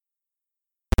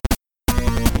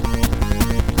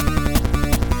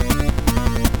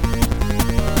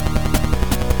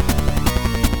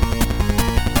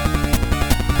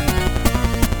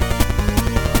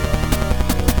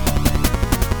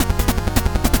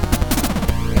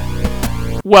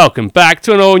Welcome back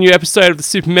to an all-new episode of the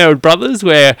Super Metal Brothers,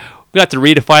 where we got to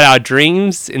redefine our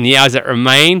dreams in the hours that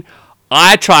remain.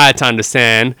 I try to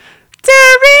understand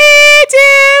to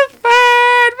redefine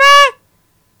my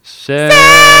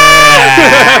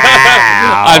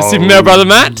I'm Super Metal Brother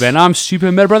Matt. And I'm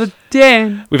Super Metal Brother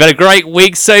Dan. We've had a great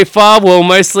week so far. Well,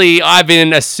 mostly I've been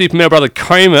in a Super Metal Brother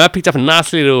coma. Picked up a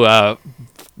nice little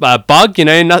bug, you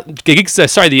know.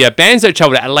 The bands don't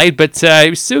travel to Adelaide, but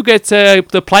we still get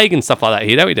the plague and stuff like that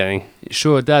here, don't we, Danny? It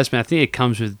sure does, man. I think it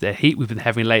comes with the heat we've been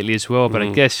having lately as well, but I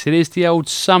guess it is the old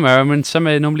summer, and when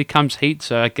summer normally comes heat,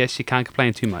 so I guess you can't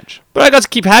complain too much. But I got to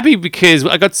keep happy because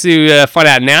I got to find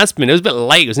out an announcement. It was a bit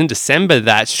late. It was in December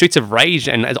that Streets of Rage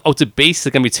and Altered Beast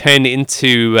are going to be turned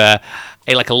into a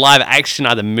live action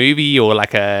either movie or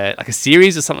like a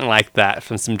series or something like that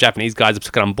from some Japanese guys that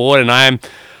took it on board, and that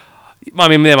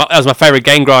was my favourite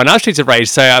game growing up, Streets of Rage.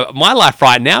 So my life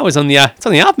right now is on the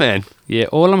up, man. Yeah,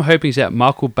 all I'm hoping is that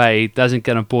Michael Bay doesn't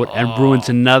get on board and ruins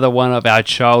another one of our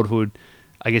childhood,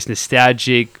 I guess,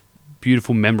 nostalgic,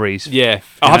 beautiful memories. Yeah,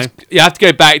 you have to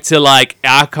go back to like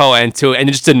alcohol and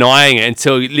just denying it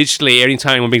until literally every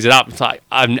time anyone brings it up, it's like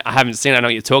I haven't seen it, I know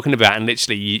what you're talking about, and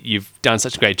literally you've done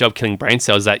such a great job killing brain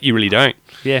cells that you really don't.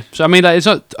 Yeah, so I mean, it's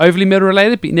not overly metal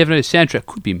related, but you never know, the soundtrack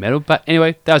could be metal. But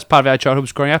anyway, that was part of our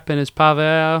childhood growing up, and it's part of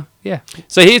our,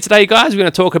 So here today, guys, we're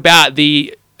going to talk about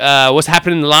the what's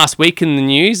happened in the last week in the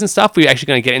news and stuff. We're actually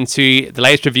going to get into the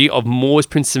latest review of Moore's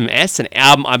Princess S, an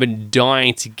album I've been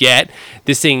dying to get.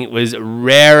 This thing was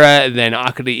rarer than I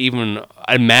could even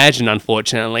imagine,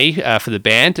 unfortunately, for the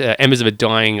band. Embers of a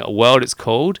Dying World, it's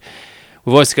called.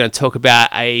 We're also going to talk about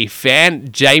a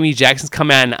fan, Jamie Jackson's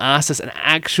come out and asked us an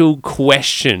actual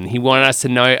question. He wanted us to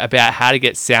know about how to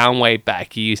get Soundwave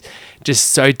back. He's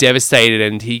just so devastated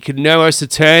and he could nowhere else to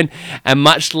turn. And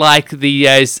much like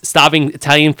the starving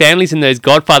Italian families in those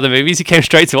Godfather movies, he came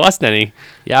straight to us, didn't he?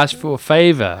 He asked for a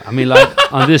favour. I mean,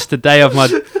 like, on the day of my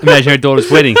imaginary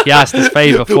daughter's wedding, he asked this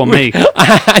favour for me. I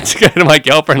had to go to my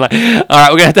girlfriend like, all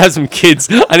right, we're going to have some kids.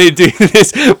 I need to do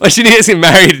this. Well, she needs to get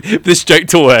married for this joke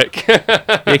to work.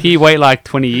 Yeah, can you wait like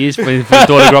 20 years for the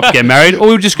daughter to grow up to get married? Or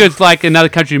we'll just go to like another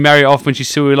country to marry off when she's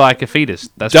still like a fetus.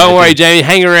 Don't worry, Jamie.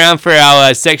 Hang around for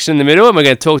our section in the middle and we're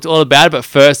going to talk all about it. But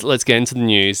first, let's get into the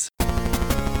news.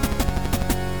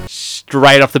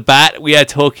 Straight off the bat, we are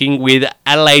talking with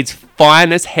Adelaide's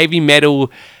finest heavy metal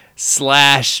 /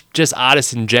 just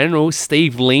artist in general,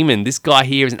 Steve Lehman. This guy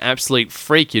here is an absolute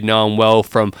freak. You know him well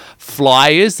from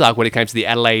flyers, like when it came to the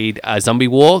Adelaide Zombie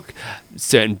Walk,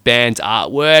 certain bands'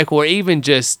 artwork, or even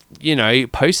just, you know,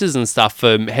 posters and stuff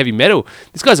for heavy metal.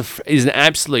 This guy's is an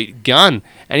absolute gun.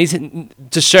 And he's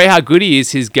to show how good he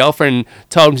is, his girlfriend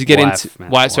told him to get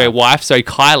wife,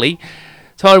 Kylie,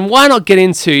 told him, why not get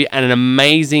into an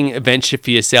amazing adventure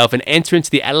for yourself and enter into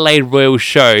the Adelaide Royal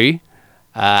Show.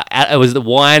 It was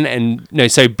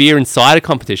the beer and cider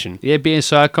competition. Yeah, beer and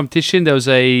cider competition. There was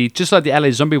just like the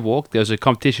Adelaide Zombie Walk, there was a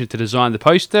competition to design the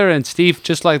poster, and Steve,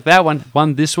 just like that one,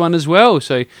 won this one as well.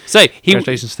 So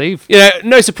congratulations, Steve. You know,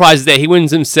 no surprises there. He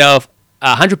wins himself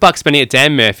 $100 spending at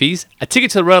Dan Murphy's, a ticket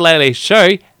to the Royal Adelaide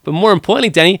Show, but more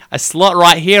importantly, Danny, a slot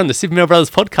right here on the Super Metal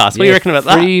Brothers podcast. What do you reckon about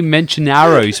that? 3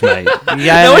 mentionaros, mate.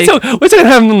 Yeah, no, we're talking to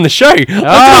have them on the show.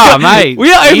 Mate.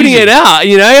 We are opening it out.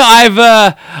 You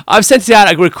know, I've sent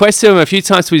out a request to him a few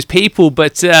times to his people,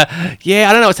 but I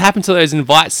don't know what's happened to those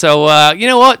invites. So, you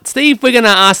know what, Steve, we're going to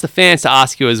ask the fans to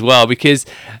ask you as well, because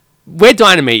we're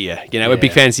dying to meet you. You know, we're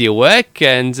big fans of your work,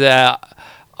 and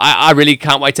I really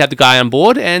can't wait to have the guy on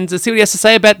board and see what he has to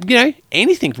say about, you know,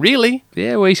 anything, really.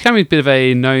 Yeah, well, he's becoming a bit of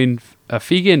a known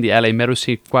figure in the LA metal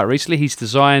scene quite recently. He's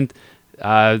designed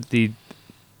the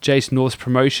Jason North's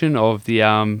promotion of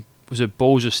the, was it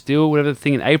Balls of Steel, whatever the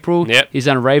thing, in April. Yep. He's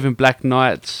done Raven Black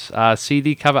Knight's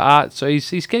CD cover art. So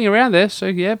he's getting around there. So,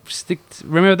 yeah,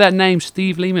 remember that name,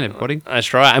 Steve Lehman, everybody.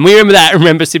 That's right. And we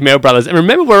remember Super Metal Brothers. And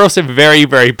remember, we're also very,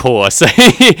 very poor. So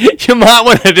you might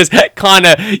want to just kind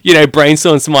of, you know,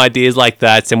 brainstorm some ideas like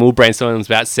that. And we'll brainstorm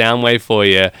about Soundwave for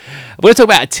you. We're going to talk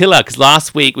about Attila, because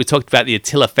last week we talked about the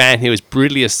Attila fan who was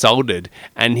brutally assaulted.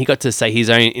 And he got to say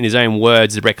in his own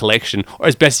words, a recollection, or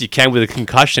as best you can with a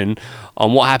concussion,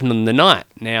 on what happened on the night.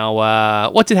 Now,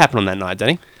 what did happen on that night,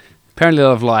 Danny? Apparently a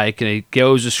lot of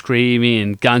girls were screaming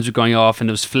and guns were going off and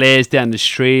there was flares down the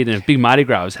street and a big Mardi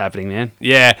Gras was happening, man.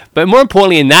 Yeah, but more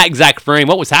importantly, in that exact room,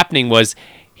 what was happening was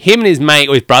him and his mate,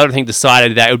 or his brother, I think,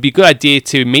 decided that it would be a good idea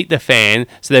to meet the fan.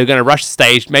 So they were going to rush the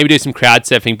stage, maybe do some crowd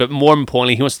surfing, but more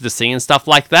importantly, he wants to sing and stuff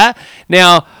like that.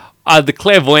 Now, the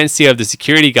clairvoyancy of the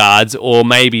security guards, or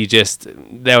maybe just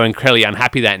they were incredibly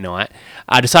unhappy that night,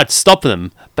 decided to stop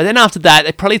them. But then after that,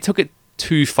 they probably took it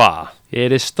too far. Yeah,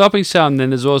 there's stopping some, then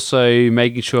there's also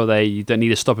making sure you don't need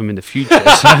to stop him in the future.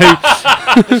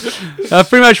 So,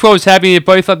 pretty much what was happening,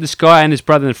 both like this guy and his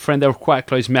brother and friend, they were quite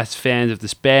close, massive fans of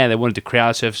this band. They wanted to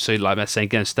crowd surf, so like Matt saying,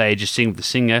 get on stage, just sing with the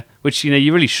singer, which,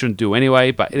 you really shouldn't do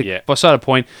anyway. But beside the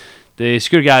point, the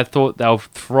security guard thought they'll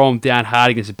throw him down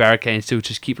hard against the barricade and still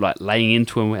just keep like laying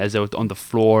into him as they were on the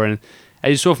floor. And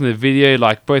as you saw from the video,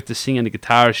 like both the singer and the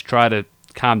guitarist tried to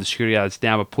calm the security guards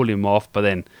down by pulling him off, but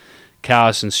then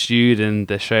chaos ensued and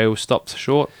the show stopped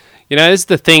short. This is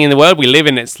the thing in the world we live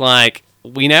in. It's like,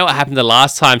 we know what happened the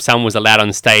last time someone was allowed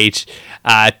on stage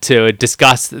to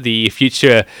discuss the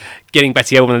future getting back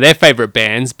together with one of their favourite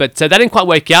bands, but that didn't quite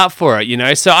work out for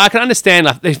it, So I can understand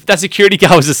if that security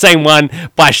guard was the same one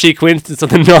by sheer coincidence on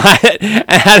the night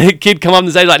and had a kid come up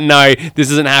and say, like, no, this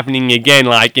isn't happening again,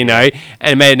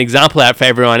 and made an example out for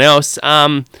everyone else.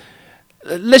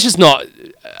 Let's not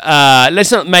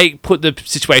put the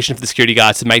situation for the security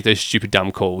guards to make those stupid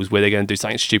dumb calls where they're going to do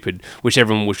something stupid which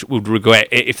everyone would regret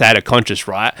if they had a conscience,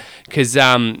 right? Because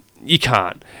we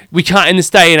can't in this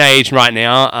day and age right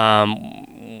now.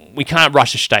 We can't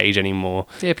rush a stage anymore.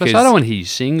 Yeah, plus I don't want to hear you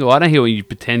sing, or I don't hear you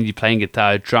pretend you're playing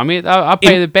guitar or drumming. I'll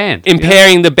pay the band.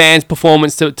 Impairing the band's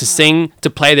performance to sing, to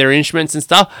play their instruments and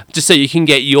stuff, just so you can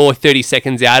get your 30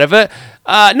 seconds out of it.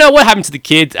 No, what happened to the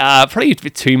kid? Probably a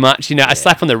bit too much. A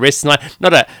slap on the wrist, not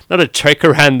a choke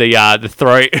around the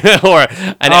throat or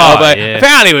an elbow. Yeah.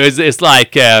 Apparently, it's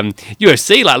like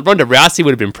UFC. Like Ronda Rousey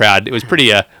would have been proud. It was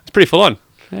pretty full on.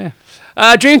 Yeah.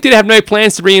 Dream Theater have no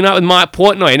plans to reunite with Mike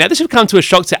Portnoy. Now, this would come to a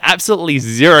shock to absolutely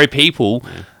zero people.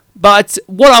 Yeah. But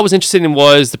what I was interested in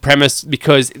was the premise,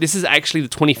 because this is actually the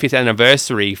 25th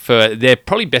anniversary for their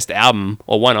probably best album,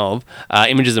 or one of,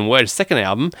 Images and Words' second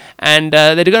album. And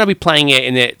they're going to be playing it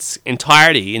in its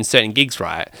entirety in certain gigs,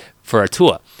 right, for a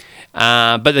tour.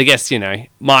 But I guess,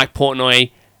 Mike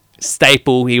Portnoy,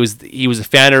 staple, he was a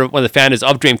founder, one of the founders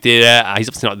of Dream Theater. He's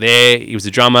obviously not there. He was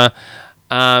a drummer.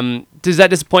 Does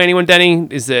that disappoint anyone, Danny?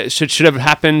 Should have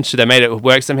happened? Should they made it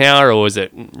work somehow, or is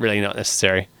it really not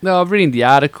necessary? No, I'm reading the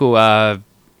article.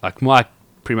 Like Mike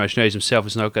pretty much knows himself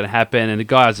it's not going to happen, and the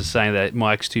guys are saying that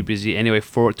Mike's too busy anyway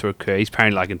for it to occur. He's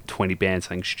apparently like in 20 bands,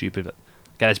 something stupid. But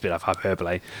that's a bit of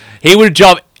hyperbole. He would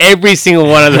drop every single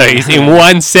one of those in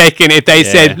 1 second if they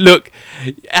said, "Look,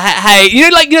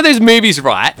 hey, those movies,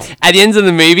 right? At the end of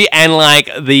the movie, and like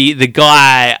the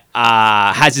guy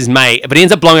has his mate, but he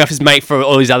ends up blowing off his mate for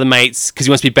all his other mates because he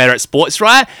wants to be better at sports,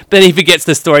 right? But then he forgets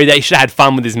the story that he should have had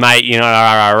fun with his mate,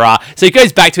 So he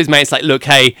goes back to his mate. It's like, look,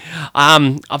 hey,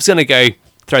 I'm just gonna go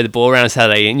throw the ball around on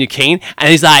Saturday, and you're keen? And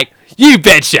he's like, you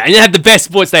betcha, and you have the best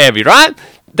sports day ever, right?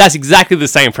 That's exactly the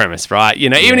same premise, right?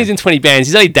 Even he's in 20 bands,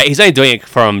 he's only doing it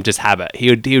from just habit. He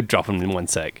would drop them in 1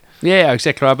 sec. Yeah,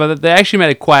 exactly right. But they actually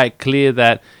made it quite clear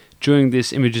that during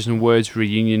this Images and Words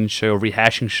reunion show or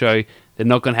rehashing show, they're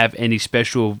not going to have any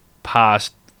special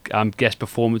past guest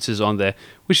performances on there,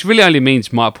 which really only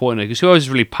means Mike Portnoy, because whoever's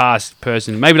really past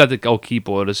person, maybe like the old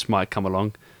keyboardist might come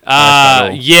along.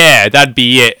 Yeah, that'd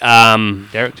be it.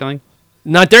 Derek Chilling?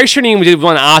 No, Derek Chilling did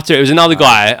one after. It was another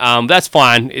guy. That's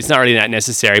fine. It's not really that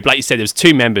necessary. But like you said, there was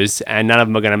 2 members, and none of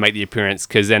them are going to make the appearance,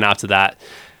 because then after that,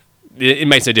 it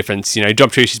makes no difference.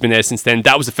 Job Trushi's been there since then.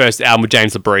 That was the first album with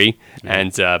James LaBrie.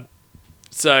 And so,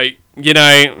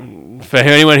 for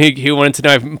anyone who wanted to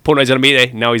know if Portnoy's going to be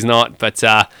there, no, he's not. But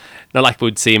not like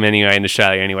we'd see him anyway in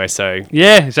Australia anyway. So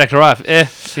yeah, exactly right. Yeah,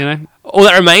 All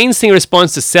That Remains, singer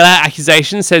responds to sellout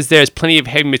accusations, says there is plenty of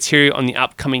heavy material on the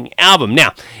upcoming album.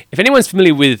 Now, if anyone's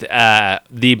familiar with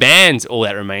the band All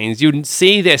That Remains, you'd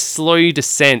see their slow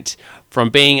descent from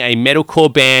being a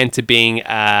metalcore band to being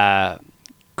a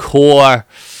core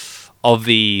of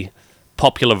the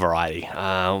popular variety.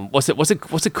 What's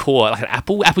a core? Like an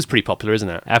Apple? Apple's pretty popular, isn't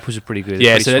it? Apples are pretty good.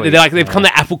 Yeah, so they've become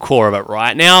the Apple core of it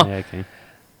right now. Yeah, okay.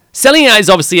 Selling out is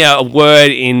obviously a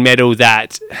word in metal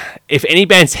that if any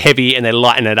band's heavy and they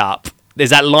lighten it up, there's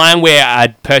that line where a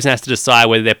person has to decide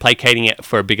whether they're placating it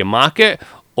for a bigger market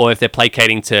or if they're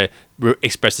placating to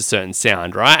express a certain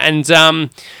sound, right?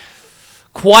 And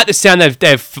quite the sound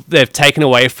they've taken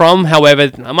away from.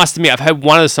 However, I must admit, I've heard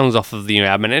one of the songs off of the new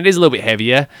album, and it is a little bit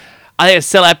heavier. Are they a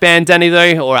sellout band, Danny,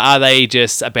 though, or are they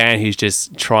just a band who's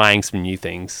just trying some new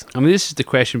things? I mean, this is the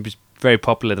question that's very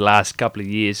popular the last couple of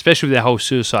years, especially with their whole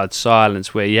Suicide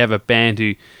Silence, where you have a band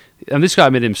who, and this guy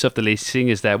admitted himself, the lead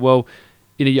singer, is that, well,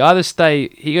 you either stay,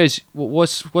 he goes, well,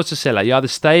 what's a sellout? You either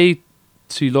stay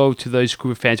too loyal to those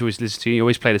group of fans who always listen to you, you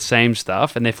always play the same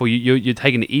stuff, and therefore you're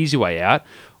taking the easy way out,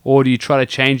 or do you try to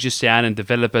change your sound and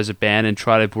develop as a band and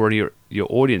try to broaden your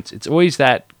audience? It's always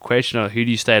that question of who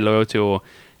do you stay loyal to, or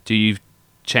do you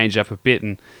change up a bit?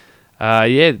 And So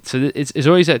it's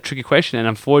always that tricky question, and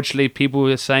unfortunately, people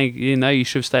are saying, you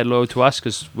should have stayed loyal to us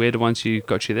because we're the ones who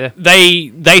got you there. They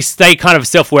kind of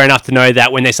self-aware enough to know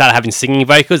that when they started having singing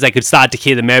vocals, they could start to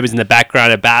hear the members in the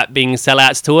background about being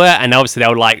sellouts to her, and obviously they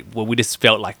were like, well, we just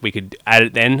felt like we could add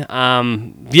it then.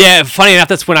 Funny enough,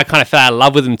 that's when I kind of fell out of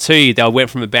love with them too. They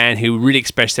went from a band who really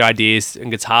expressed their ideas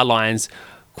and guitar lines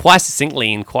quite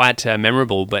succinctly and quite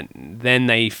memorable, but then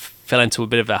they fell into a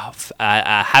bit of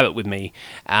a habit with me,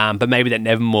 but maybe that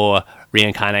Nevermore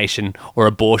reincarnation or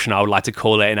abortion, I would like to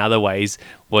call it in other ways,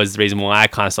 was the reason why I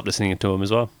kind of stopped listening to them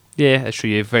as well. Yeah, that's true.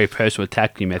 You're very personal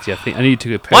attack, you, Matthew. I need to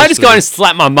go personally. Why just go and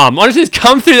slap my mum? Why just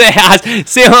come through their house,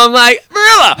 see her, I'm like,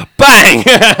 Marilla, bang!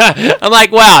 I'm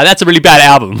like, wow, that's a really bad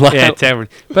album. Yeah,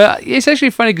 terrible. But it's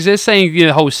actually funny because they're saying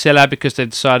the whole sellout because they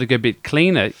decided to go a bit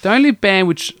cleaner. The only band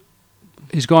which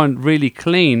has gone really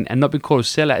clean and not been called a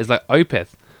sellout is like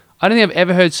Opeth. I don't think I've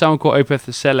ever heard someone call Opeth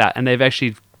a sellout, and they've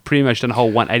actually pretty much done a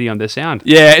whole 180 on their sound.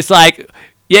 Yeah, it's like,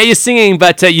 yeah, you're singing,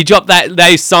 but you drop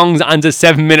those songs under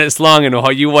 7 minutes long, and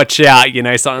you watch out,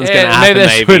 something's going to happen. Maybe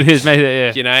that's what it is. Maybe,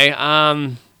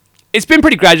 yeah. It's been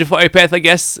pretty gradual for Opeth, I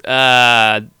guess.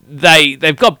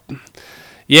 They've got,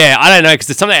 I don't know,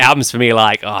 because some of the albums for me are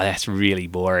like, oh, that's really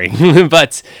boring,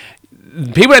 but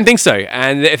people don't think so,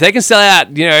 and if they can sell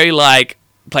out, like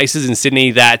places in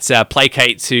Sydney that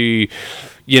placate to,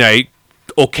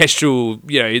 orchestral,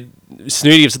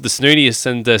 snootiest of the snootiest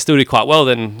and still do quite well,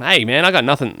 then, hey, man, I got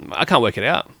nothing. I can't work it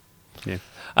out. Yeah.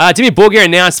 Dimmu Borgir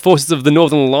announced Forces of the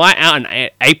Northern Light out on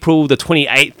April the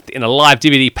 28th in a live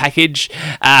DVD package.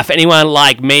 For anyone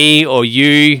like me or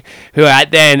you who are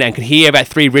out there and can hear about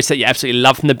 3 riffs that you absolutely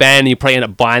love from the band, and you probably end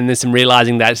up buying this and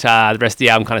realising that the rest of the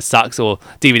album kind of sucks or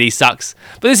DVD sucks.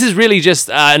 But this is really just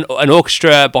an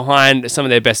orchestra behind some of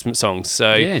their best songs.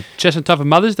 So yeah, just on top of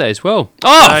Mother's Day as well.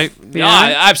 Oh,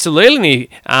 absolutely.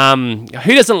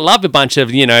 Who doesn't love a bunch of,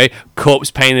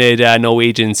 corpse-painted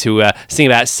Norwegians who sing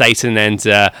about Satan and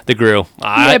the grill?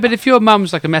 Yeah, but if your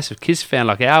mum's like a massive Kiss fan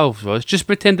like ours was, just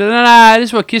pretend that,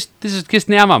 this is Kiss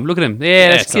now, mum. Look at him.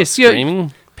 Yeah, that's Kiss.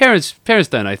 Screaming. Parents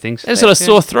don't know things. They're sort of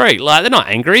sore throat. Like, they're not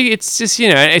angry. It's just,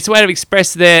 it's a way to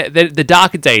express the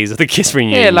darker days of the Kiss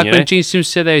reunion. Yeah, like when Gene Simmons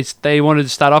said they wanted to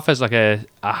start off as like a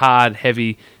hard,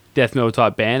 heavy death metal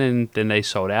type band, and then they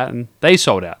sold out, and they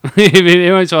sold out.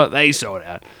 Everyone saw it, they sold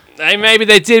out. Maybe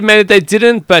they did, maybe they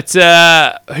didn't, but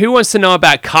who wants to know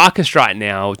about Carcass right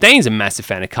now? Dane's a massive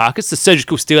fan of Carcass, the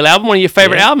Surgical Steel album, one of your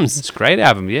favourite albums. It's a great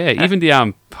album, yeah. Even the,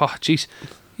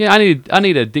 yeah, I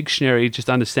need a dictionary just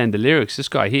to understand the lyrics. This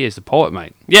guy here is the poet,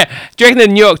 mate. Yeah. Do you reckon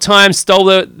the New York Times stole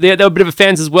they were a bit of a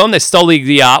fans as well, and they stole the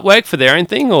artwork for their own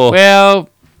thing? Or well,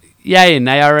 yeah and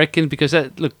nay, I reckon, because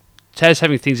Taz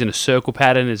having things in a circle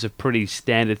pattern is a pretty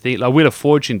standard thing. Like Wheel of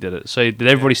Fortune did it, so did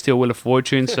everybody steal Wheel of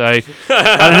Fortune? So I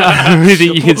don't really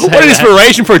think you can say what an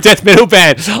inspiration for a death metal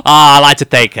band. I like to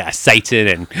thank Satan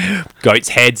and Goat's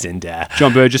Heads and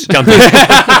John Burgess.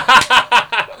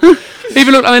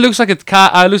 Even look, it looks like a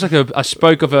car. Looks like a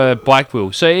spoke of a bike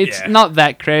wheel. So it's not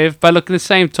that creative. But look, at the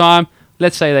same time,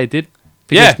 let's say they did.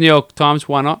 Because New York Times,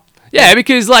 why not? Yeah,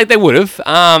 because they would have.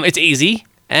 It's easy.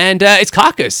 And it's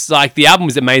Carcass. Like, the album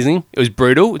was amazing. It was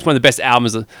brutal. It's one of the best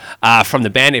albums from the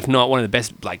band, if not one of the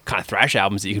best, kind of thrash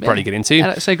albums that you could probably get into.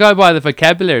 And so go by the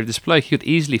vocabulary of this bloke, he could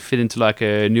easily fit into like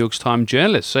a New York Times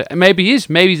journalist. So maybe he is.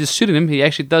 Maybe he's a pseudonym. He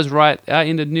actually does write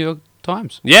in the New York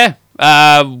Times. Yeah.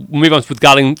 We'll move on with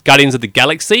Guardians of the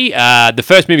Galaxy. The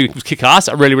first movie was kick-ass.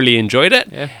 I really, really enjoyed it.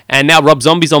 Yeah. And now Rob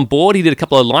Zombie's on board. He did a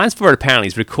couple of lines for it, apparently.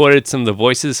 He's recorded some of the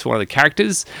voices for one of the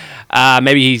characters.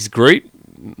 Maybe he's Groot.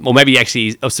 Or maybe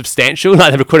actually substantial,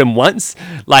 like they record him once,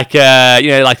 like the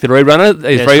Roadrunner.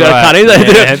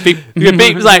 Big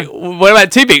beeps. Like, what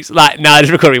about 2 beeps? Like, no,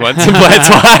 just record me once,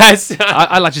 twice.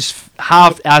 I like just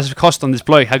half hours of cost on this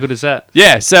bloke. How good is that?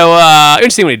 Yeah, so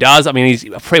interesting what he does. I mean, he's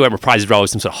probably won't reprise his role as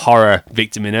some sort of horror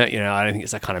victim in it. I don't think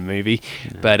it's that kind of movie,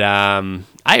 but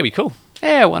it'd be cool.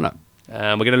 Yeah, why not?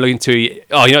 We're gonna look into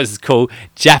this is cool,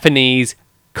 Japanese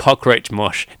cockroach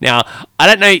mosh. Now, I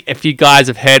don't know if you guys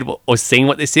have heard or seen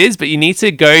what this is, but you need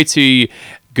to go to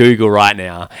Google right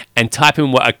now and type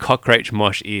in what a cockroach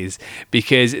mosh is,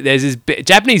 because there's this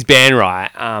Japanese band, right,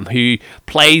 who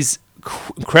plays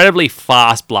incredibly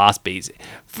fast blast beats,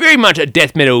 very much a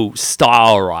death metal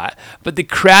style, right? But the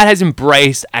crowd has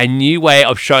embraced a new way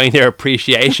of showing their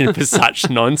appreciation for such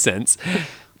nonsense.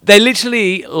 They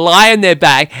literally lie on their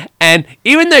back, and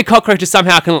even though cockroaches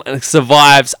somehow can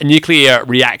survive a nuclear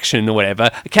reaction or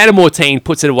whatever, a can of mortine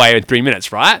puts it away in 3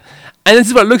 minutes, right? And this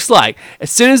is what it looks like.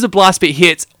 As soon as the blast beat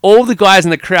hits, all the guys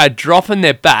in the crowd drop on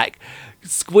their back,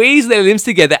 squeeze their limbs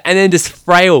together, and then just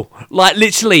frail, like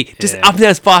literally just up and down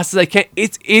as fast as they can.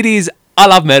 It is I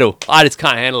love metal. I just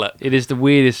can't handle it. It is the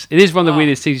weirdest. It is one of the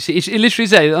weirdest things you see. It literally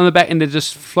is that on the back and they're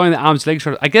just flowing their arms, legs.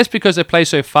 I guess because they play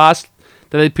so fast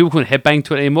that people couldn't headbang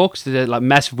to it anymore because there's like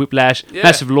massive whiplash,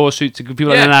 massive lawsuits.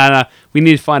 People are like, no, we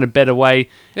need to find a better way.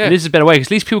 Yeah. And this is a better way because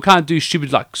at least people can't do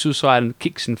stupid like suicide and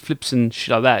kicks and flips and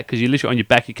shit like that because you're literally on your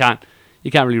back. You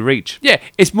can't really reach. Yeah,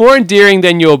 it's more endearing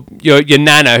than your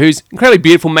nana, who's incredibly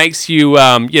beautiful, makes you,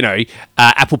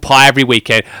 apple pie every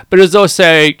weekend, but it's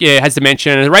also, has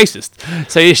dementia and is racist.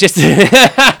 So it's just,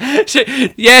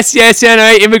 yes, I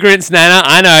know, immigrants, nana,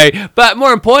 I know. But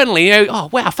more importantly, oh,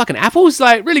 wow, fucking apples,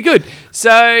 like, really good.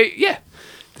 So, yeah.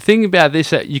 The thing about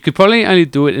this, you could probably only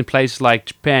do it in places like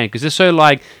Japan, because they're so,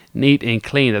 like, neat and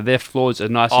clean that their floors are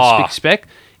nice and spick-spec.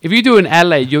 If you do in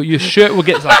Adelaide, your shirt will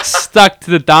get like stuck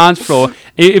to the dance floor.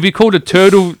 If you call the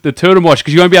turtle wash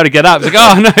because you won't be able to get up, it's like,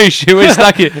 oh no, shit, we're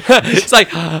stuck here. It's like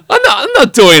I'm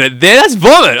not doing it there. That's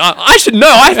vomit. I should know.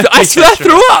 I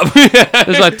threw up.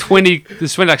 There's like 20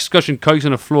 like Scotch and Cokes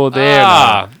on the floor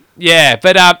there. Yeah,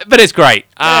 but it's great.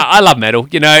 I love metal.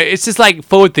 It's just like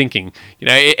forward thinking.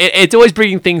 It's always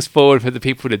bringing things forward for the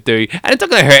people to do, and it's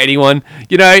not going to hurt anyone.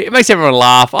 It makes everyone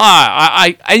laugh.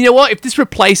 And you know what? If this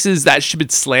replaces that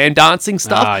stupid slam dancing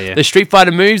stuff, the Street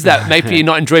Fighter moves that make me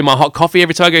not enjoy my hot coffee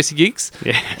every time I go to gigs,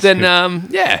 then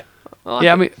yeah.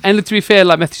 I mean, and to be fair,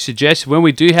 like Matthew suggests, when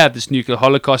we do have this nuclear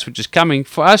holocaust, which is coming,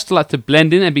 for us to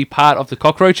blend in and be part of the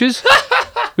cockroaches.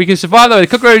 We can survive though. The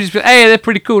cockroaches, hey, they're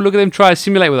pretty cool. Look at them try to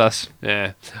simulate with us.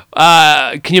 Yeah.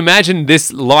 Can you imagine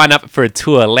this lineup for a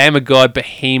tour? Lamb of God,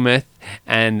 Behemoth,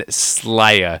 and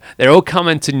Slayer. They're all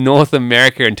coming to North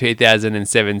America in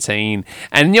 2017.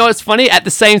 And you know what's funny? At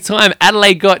the same time,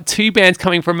 Adelaide got 2 bands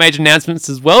coming for major announcements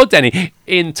as well, Danny,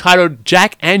 entitled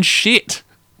Jack and Shit.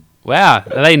 Wow,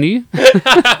 are they new?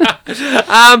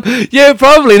 Yeah,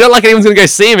 probably. Not like anyone's going to go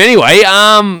see him anyway.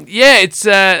 It's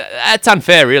that's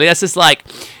unfair, really. That's just like,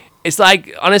 it's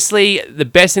like, honestly, the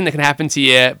best thing that can happen to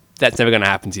you, that's never going to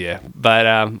happen to you.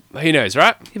 But who knows,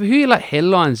 right? Yeah, but who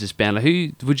headlines this band? Like, who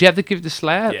would you have to give it to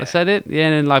Slayer? Yeah. Is that it? Yeah,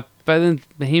 and then but then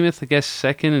Behemoth, I guess,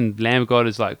 second, and Lamb of God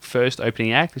is first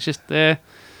opening act. It's just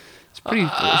it's pretty.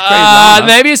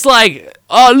 Maybe it's like,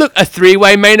 oh look, a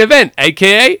 3-way main event,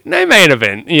 aka no main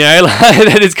event.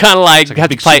 That is kind of like it's like a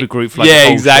big super group. For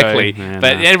yeah, exactly. Yeah,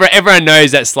 but everyone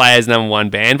knows that Slayer's #1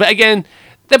 band. But again,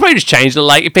 they probably just changed it.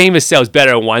 Like if Behemoth sells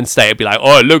better in one state, it'd be like,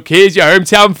 oh look, here's your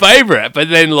hometown favorite. But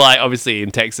then obviously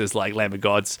in Texas, Lamb of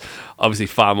God's obviously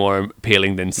far more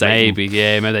appealing than Satan. Maybe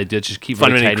they did just keep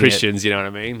fundamentally Christians. You know what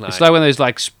I mean? It's like when those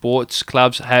sports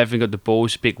clubs haven't got the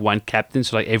balls to pick one captain,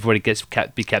 so everybody gets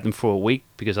be captain for a week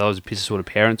because otherwise it pisses all the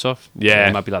parents off. Yeah,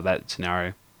 it might be like that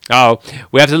scenario. Oh,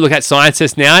 we have to look at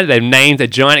scientists now. They've named a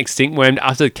giant extinct worm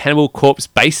after the Cannibal Corpse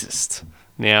bassist.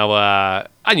 Now,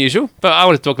 unusual, but I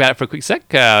want to talk about it for a quick sec.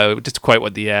 Just to quote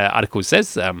what the article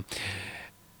says.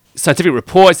 Scientific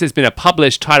reports, there's been a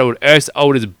published titled Earth's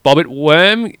Oldest Bobbit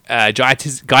Worm,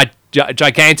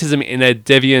 Gigantism in a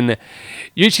Devian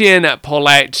Euchian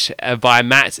Polach by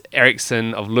Matt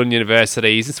Eriksson of Lund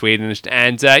University. He's in Sweden.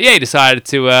 And he decided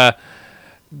to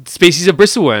species of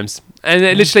bristleworms. And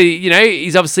literally,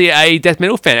 he's obviously a death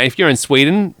metal fan. And if you're in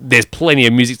Sweden, there's plenty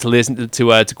of music to listen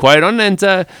to quote on. And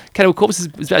Cannibal Corpse is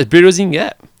about as brutal as you can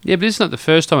get. Yeah, but it's not the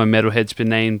first time a metalhead's been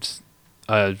named,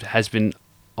 has been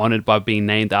honoured by being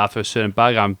named after a certain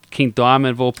bug. King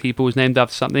Diamond, of all people, was named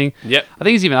after something. Yep. I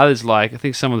think there's even others, I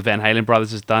think some of the Van Halen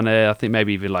brothers has done it. I think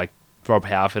maybe even Rob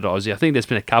Halford or Ozzy. I think there's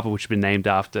been a couple which have been named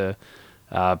after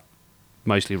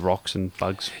mostly rocks and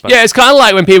bugs. Yeah, it's kind of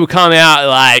like when people come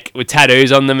out with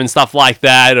tattoos on them and stuff like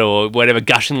that, or whatever,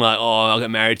 gushing oh, I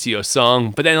got married to your song.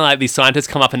 But then these scientists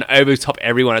come up and overtop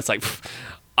everyone. It's like,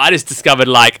 I just discovered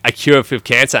a cure for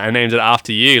cancer and named it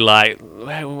after you.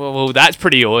 Well, that's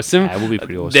pretty awesome. Yeah, it will be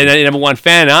pretty awesome. They're the #1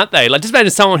 fan, aren't they? Just imagine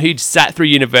someone who sat through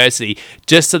university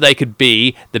just so they could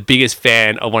be the biggest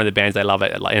fan of one of the bands they love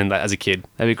as a kid.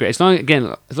 That'd be great. As long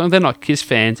as they're not Kiss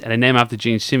fans and they name after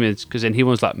Gene Simmons, because then he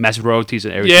wants massive royalties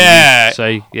and everything. Yeah.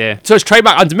 So yeah. So it's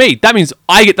trademark under me. That means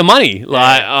I get the money.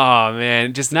 Oh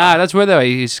man, just that's where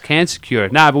he's cancer cure.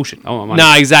 Bullshit. I want money.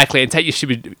 No, exactly. And take your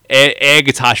stupid air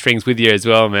guitar strings with you as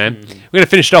well, man. Mm-hmm. We're gonna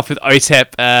finish it off with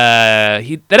OTEP.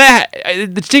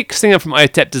 The chick singer from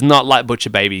OTEP does not like butcher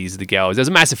babies, the girls. There's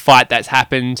a massive fight that's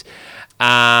happened,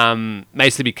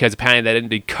 mostly because apparently they didn't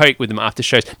do coke with them after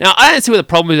shows. Now, I don't see what the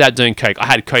problem is about doing coke. I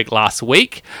had coke last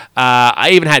week.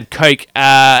 I even had coke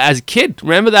as a kid.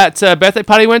 Remember that birthday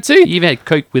party we went to? You even had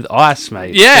coke with ice,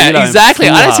 mate. Yeah, exactly.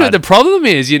 I don't see what the problem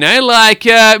is,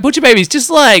 butcher babies just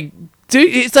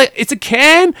dude, it's like it's a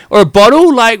can or a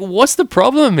bottle. Like, what's the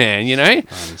problem, man? You know, I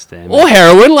understand. Or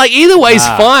heroin. Like, either way's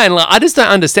fine. Like, I just don't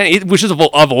understand it, which is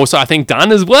I've also I think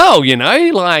done as well. You know,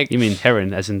 like you mean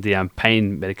heroin, as in the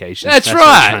pain medication? That's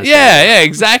right. Yeah,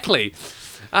 exactly.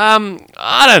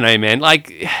 I don't know, man.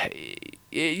 Like,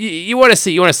 you want to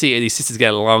see these sisters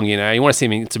get along. You know, you want to see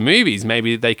them into movies.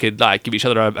 Maybe they could like give each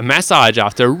other a massage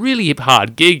after a really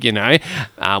hard gig. You know,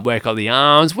 work on the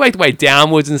arms, work the way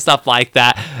downwards and stuff like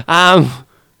that.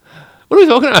 What are we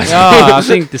talking about? Oh, I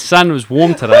think the sun was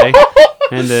warm today.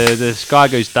 And the sky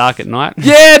goes dark at night.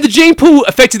 Yeah, the gene pool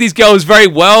affected these girls very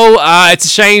well. It's a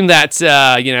shame that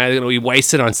they're going to be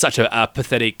wasted on such a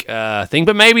pathetic thing.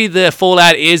 But maybe the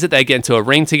fallout is that they get into a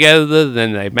ring together,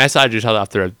 then they massage each other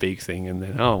after a big thing, and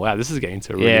then wow, this is getting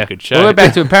to a really good show. We'll go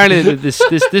back to apparently this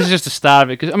is just the start of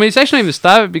it. Because it's actually not even the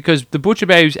start of it, because the Butcher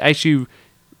Babes actually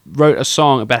wrote a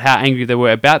song about how angry they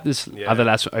were about this other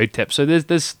lads from OTEP. So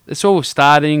there's it's all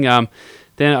starting. Then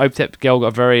OTEP girl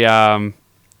got very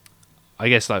I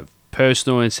guess like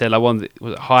personal and said like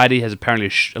Heidi has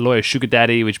apparently a lawyer sugar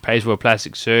daddy which pays for her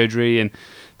plastic surgery, and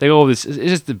they got all this. It's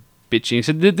just the bitching.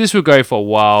 So this will go for a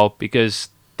while because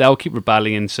they'll keep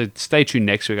rebelling, and so stay tuned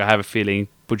next week. I have a feeling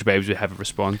Butcher Babes will have a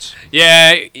response.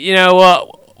 Yeah, you know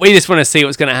what? We just want to see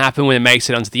what's going to happen when it makes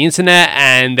it onto the internet,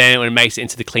 and then when it makes it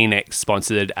into the Kleenex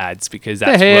sponsored ads, because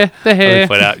that's the hair.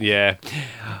 Put up. Yeah.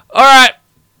 All right,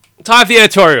 time for the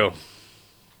editorial.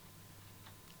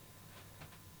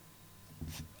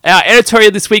 Our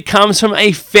editorial this week comes from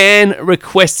a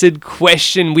fan-requested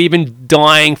question. We've been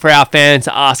dying for our fans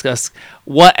to ask us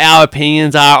what our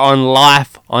opinions are on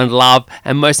life, on love,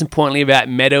 and most importantly about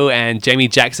metal, and Jamie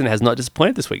Jackson has not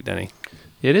disappointed this week, Danny.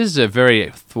 It is a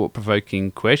very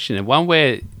thought-provoking question, and one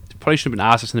where it probably should have been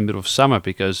asked us in the middle of summer,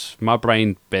 because my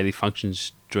brain barely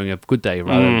functions during a good day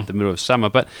rather than the middle of summer.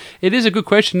 But it is a good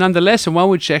question nonetheless, and one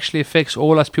which actually affects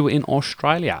all us people in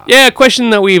Australia. Yeah, a question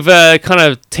that we've kind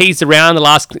of teased around the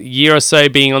last year or so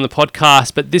being on the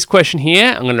podcast. But this question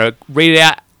here, I'm going to read it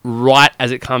out right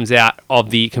as it comes out of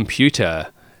the computer.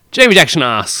 Jamie Jackson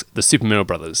asks the Super Metal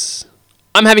Brothers,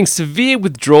 I'm having severe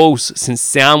withdrawals since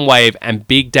Soundwave and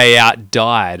Big Day Out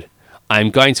died.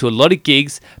 I'm going to a lot of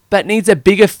gigs, but needs a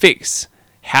bigger fix.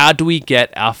 How do we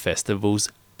get our festivals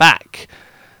back?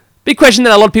 Big question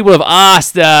that a lot of people have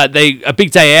asked. A big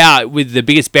day out with the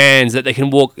biggest bands that they can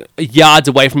walk yards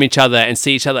away from each other and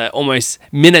see each other almost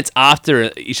minutes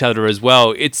after each other as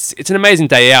well. It's an amazing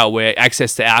day out where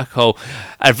access to alcohol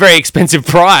at a very expensive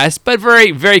price, but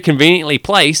very, very conveniently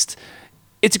placed.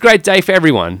 It's a great day for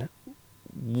everyone.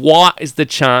 What is the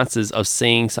chances of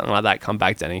seeing something like that come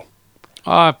back, Danny?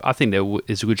 I think there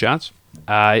is a good chance.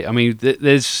 I mean,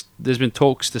 there's been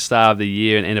talks the start of the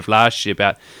year and end of last year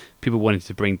about people wanting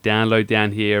to bring Download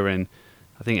down here, and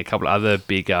I think a couple of other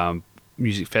big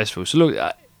music festivals. So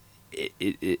look,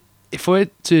 if for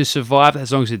it to survive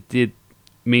as long as it did,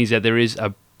 means that there is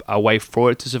a way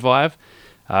for it to survive.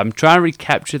 Trying to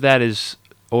recapture that is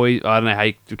always, I don't know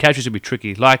how recapture will be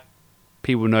tricky. Like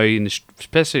people know,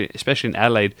 especially in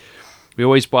Adelaide, we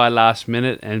always buy last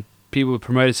minute, and people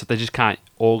promote it so they just can't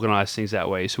organise things that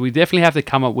way. So we definitely have to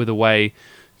come up with a way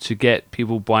to get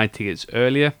people buying tickets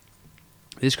earlier.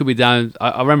 This could be done.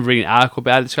 I remember reading an article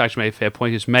about it. This guy actually made a fair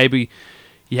point. Because maybe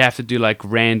you have to do like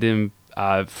random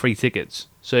free tickets.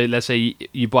 So let's say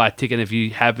you buy a ticket, and if you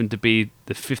happen to be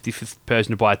the 55th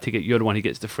person to buy a ticket, you're the one who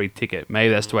gets the free ticket.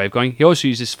 Maybe that's the way of going. He also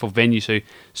uses this for venues. So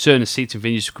certain seats in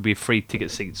venues could be free ticket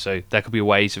seats. So that could be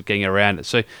ways of getting around it.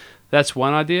 So that's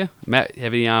one idea. Matt,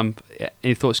 have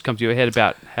any thoughts come to your head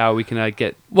about how we can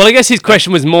get... Well, I guess his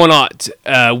question was more not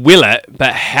will it,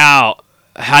 but how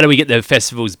do we get the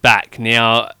festivals back?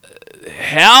 Now,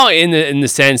 how in the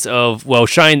sense of, well,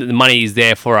 showing that the money is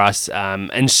there for us,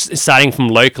 and starting from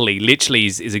locally, literally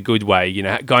is a good way, you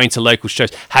know, going to local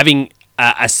shows, having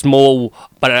a small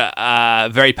but a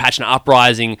very passionate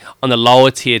uprising on the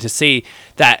lower tier to see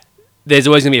that there's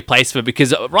always going to be a place for it,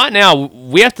 because right now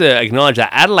we have to acknowledge that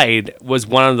Adelaide was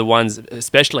one of the ones,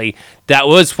 especially, that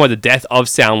was for the death of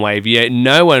Soundwave. Yeah,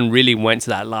 no one really went to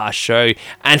that last show,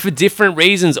 and for different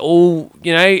reasons. All,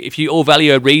 you know, if you all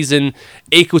value a reason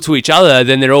equal to each other,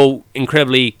 then they're all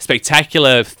incredibly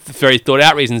spectacular, very thought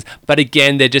out reasons. But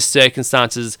again, they're just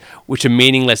circumstances which are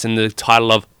meaningless in the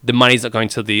title of the money's not going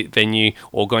to the venue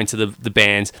or going to the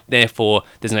bands. Therefore,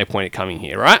 there's no point in coming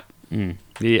here, right? Mm.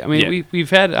 Yeah, I mean, we've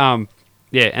had, and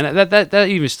that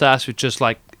even starts with just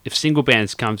like if single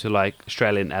bands come to like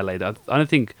Australia and Adelaide. I don't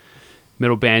think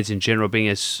metal bands in general being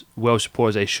as well supported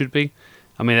as they should be.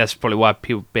 I mean, that's probably why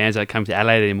bands don't come to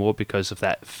Adelaide anymore, because of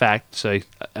that fact. So,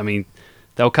 I mean,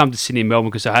 they'll come to Sydney and Melbourne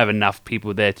because they'll have enough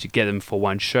people there to get them for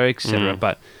one show, etc.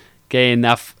 But get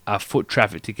enough foot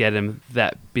traffic to get them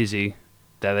that busy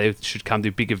that they should come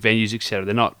to bigger venues, etc.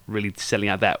 They're not really selling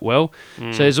out that well.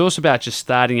 So it's also about just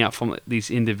starting out from these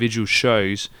individual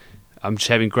shows. I'm just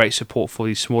having great support for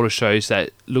these smaller shows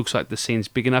that looks like the scene's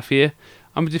big enough here.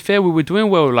 To be fair, we were doing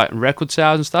well with like record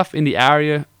sales and stuff in the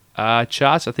ARIA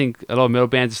charts. I think a lot of metal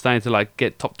bands are starting to like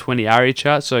get top 20 ARIA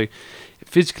charts. So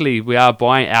physically, we are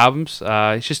buying albums.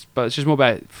 It's just more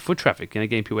about foot traffic and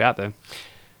getting people out there.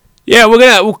 Yeah,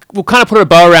 we'll kind of put a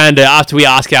bow around it after we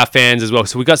ask our fans as well.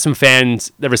 So we got some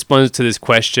fans that responded to this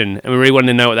question, and we really wanted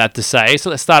to know what they had to say.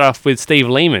 So let's start off with Steve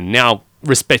Lehman. Now,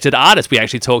 respected artist, we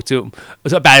actually talked to him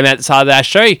about him at the start of our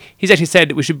show. He's actually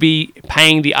said we should be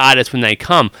paying the artists when they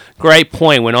come. Great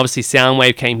point. When obviously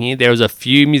Soundwave came here, there was a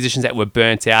few musicians that were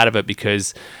burnt out of it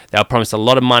because they were promised a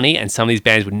lot of money, and some of these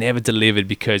bands were never delivered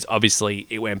because obviously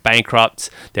it went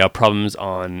bankrupt. There were problems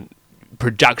on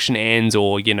production ends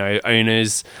or,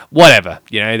 owners, whatever.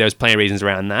 There was plenty of reasons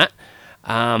around that.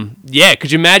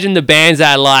 Could you imagine the bands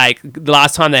that like the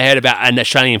last time they heard about an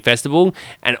Australian festival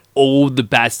and all the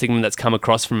bad stigma that's come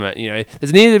across from it?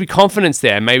 There's needed to be confidence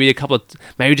there. Maybe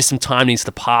just some time needs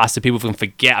to pass so people can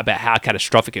forget about how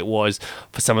catastrophic it was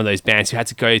for some of those bands who had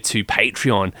to go to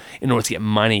Patreon in order to get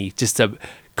money just to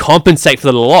compensate for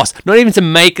the loss, not even to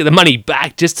make the money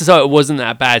back, just so it wasn't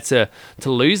that bad to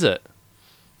lose it.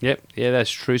 Yep, yeah,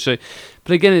 that's true. So,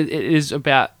 but again, it is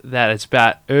about that. It's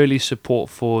about early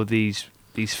support for these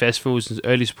festivals and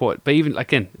early support. But even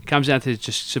again, it comes down to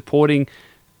just supporting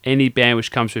any band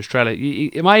which comes to Australia.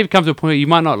 It might even come to a point where you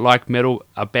might not like metal,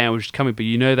 a band which is coming, but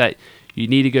you know that you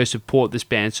need to go support this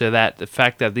band, so that the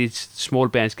fact that these smaller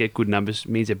bands get good numbers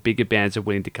means that bigger bands are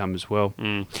willing to come as well.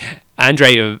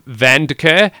 Andre Van de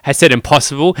Keur has said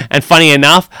impossible, and funny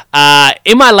enough,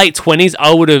 in my late 20s,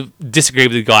 I would have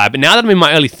disagreed with the guy, but now that I'm in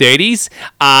my early 30s,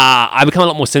 I become a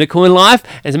lot more cynical in life.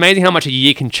 It's amazing how much a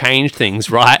year can change things,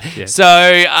 right? Yeah. So,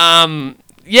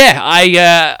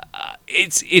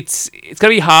 it's going to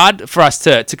be hard for us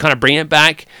to kind of bring it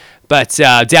back, but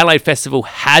Download Festival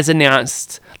has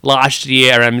announced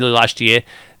around middle of last year,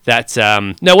 that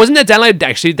no, it wasn't a Download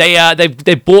actually.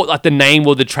 They bought like the name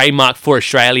or the trademark for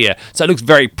Australia, so it looks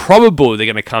very probable they're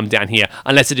going to come down here,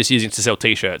 unless they're just using it to sell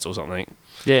T-shirts or something.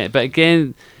 Yeah, but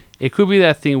again, it could be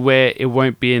that thing where it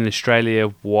won't be an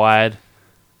Australia-wide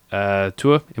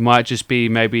tour. It might just be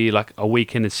maybe like a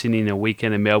weekend in Sydney and a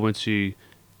weekend in Melbourne to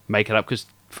make it up, because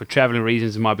for travelling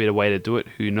reasons, it might be the way to do it.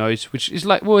 Who knows? Which is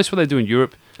like, well, that's what they do in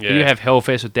Europe. Yeah. You have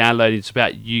Hellfest or Download. It's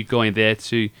about you going there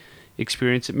to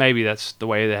experience it. Maybe that's the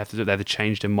way they have to do it. They have to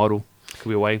change their model. Could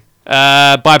be a way.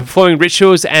 By performing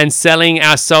rituals and selling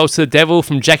our souls to the devil,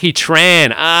 from Jackie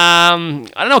Tran. I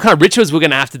don't know what kind of rituals we're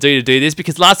going to have to do this,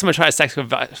 because last time I tried to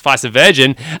sacrifice a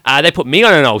virgin, they put me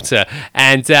on an altar,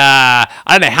 and I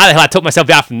don't know how the hell I took myself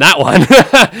out from that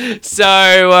one.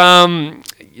 So,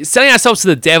 selling ourselves to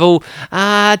the devil,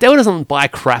 devil doesn't buy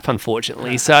crap,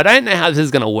 unfortunately, so I don't know how this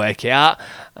is going to work out.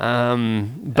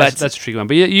 But that's a tricky one.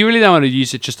 But you really don't want to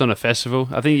use it just on a festival.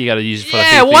 I think you got to use it for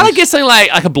why not get something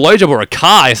like a blowjob or a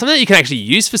car, something that you can actually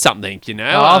use for something,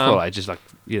 I thought just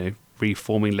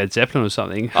reforming Led Zeppelin or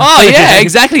something. Oh yeah,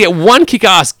 exactly. Get one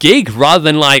kick-ass gig rather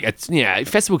than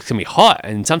festival can be hot,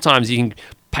 and sometimes you can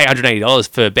pay $180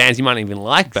 for bands you might not even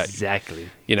like. But exactly.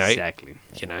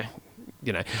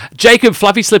 Jacob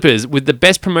Fluffy Slippers, with the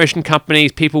best promotion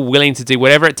companies, people willing to do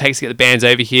whatever it takes to get the bands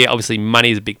over here. Obviously, money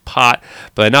is a big part,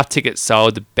 but enough tickets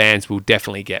sold, the bands will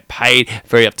definitely get paid.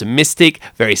 Very optimistic,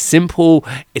 very simple.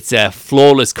 It's a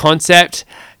flawless concept.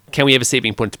 Can we ever see it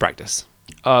being put into practice?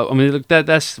 Look,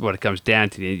 that's what it comes down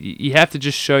to. You have to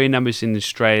just show your numbers in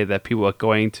Australia that people are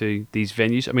going to these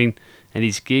venues. And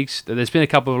these gigs. There's been a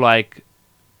couple of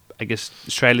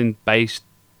Australian-based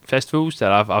festivals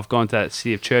that I've gone to. That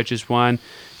City of Churches one,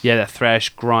 that Thrash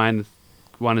Grind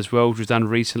one as well, which was done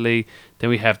recently. Then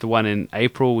we have the one in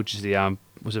April, which is the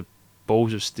was it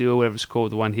Balls of Steel, whatever it's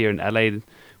called, the one here in Adelaide,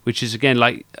 which is again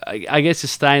I guess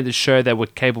it's starting to show that we're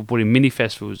capable of putting mini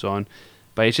festivals on,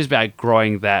 but it's just about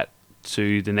growing that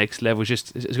to the next level.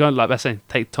 It's going to, like I say,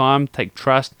 take time, take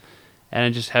trust,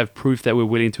 and just have proof that we're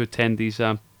willing to attend these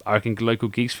I reckon local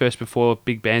gigs first before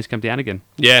big bands come down again.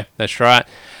 Yeah, that's right.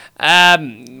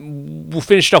 We'll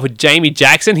finish it off with Jamie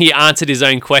Jackson. He answered his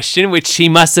own question, which he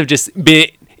must have just been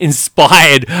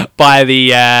inspired by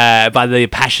the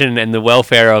passion and the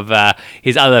welfare of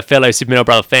his other fellow Super Metal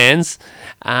Brother fans.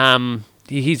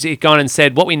 He's gone and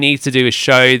said, what we need to do is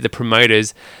show the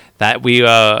promoters that we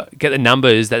get the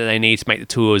numbers that they need to make the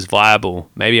tours viable.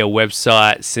 Maybe a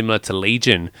website similar to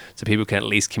Legion, so people can at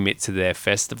least commit to their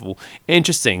festival.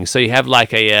 Interesting. So you have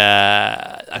like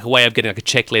a way of getting like a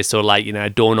checklist, or like, a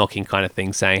door knocking kind of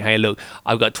thing, saying, hey, look,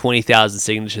 I've got 20,000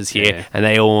 signatures here, and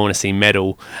they all want to see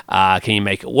metal. Can you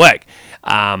make it work?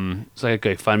 It's like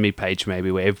a GoFundMe page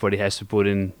maybe, where everybody has to put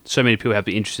in, so many people have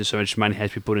the interest, and so much money has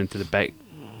to be put into the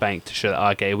bank to show that,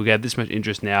 okay, we got this much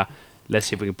interest now, let's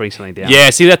see if we can bring something down. Yeah,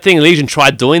 see, that thing, Legion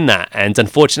tried doing that, and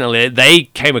unfortunately they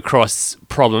came across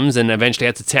problems and eventually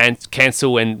had to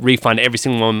cancel and refund every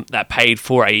single one that paid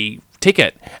for a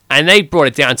ticket. And they brought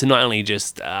it down to not only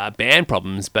just band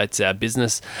problems, but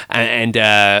business and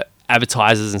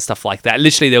advertisers and stuff like that.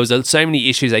 Literally, there was so many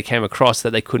issues they came across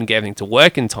that they couldn't get everything to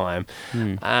work in time.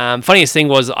 Funniest thing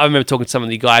was, I remember talking to some of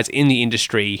the guys in the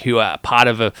industry who are part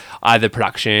of either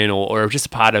production or just a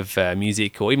part of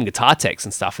music or even guitar techs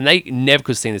and stuff, and they never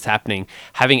could have seen this happening,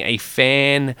 having a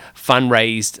fan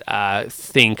fundraised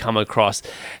thing come across.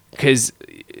 Because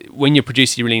when you're a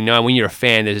producer, you really know, and when you're a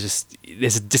fan, there's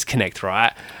a disconnect,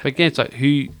 right? But again, it's like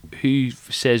who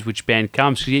says which band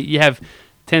comes? 'Cause you have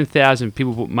 10,000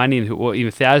 people put money in, or even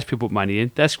 1,000 people put money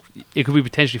in. It could be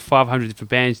potentially 500 different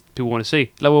bands people want to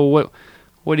see. Like, well,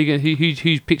 what are you going?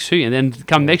 Who picks who? And then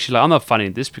come next year, like, I'm not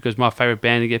funding this because my favorite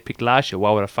band didn't get picked last year.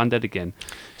 Why would I fund that again?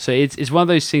 So it's one of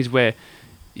those things where,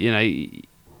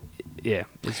 yeah,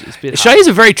 it's a bit. Australia's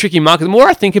a very tricky market. The more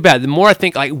I think about it, the more I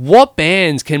think, like, what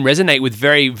bands can resonate with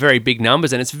very, very big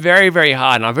numbers, and it's very, very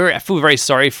hard. And I feel very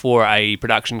sorry for a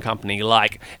production company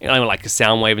like a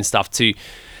Soundwave and stuff to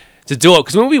do it,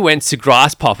 because when we went to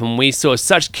Grass Pop and we saw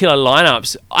such killer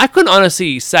lineups, I couldn't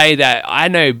honestly say that I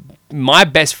know my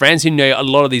best friends who know a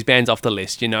lot of these bands off the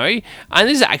list, and they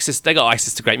got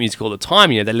access to great music all the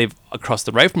time. They live across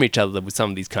the road from each other with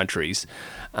some of these countries.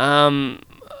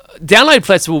 Download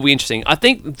Festival will be interesting. I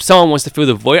think someone wants to fill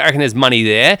the void. I reckon there's money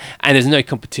there and there's no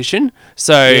competition.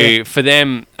 So for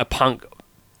them, a punk,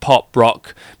 pop,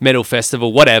 rock, metal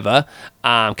festival, whatever,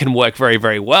 can work very,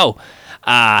 very well.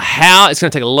 How it's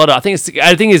going to take a lot of. I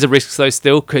think there's a risk though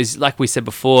still, because like we said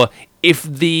before, if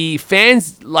the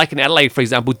fans like in Adelaide, for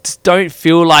example, just don't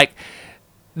feel like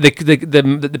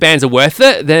the bands are worth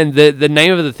it, then the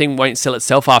name of the thing won't sell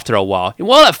itself after a while.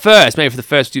 Well, at first, maybe for the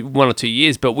first 1 or 2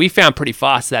 years, but we found pretty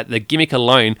fast that the gimmick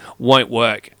alone won't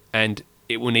work, and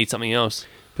it will need something else.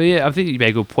 But yeah, I think you made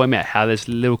a good point about how there's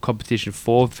little competition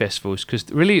for festivals, because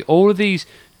really all of these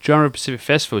genre-specific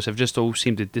festivals have just all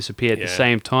seemed to disappear at the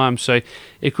same time. So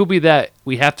it could be that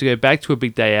we have to go back to a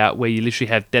big day out where you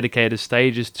literally have dedicated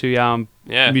stages to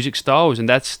music styles, and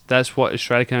that's what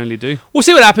Australia can only do. We'll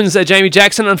see what happens, Jamie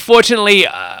Jackson. Unfortunately,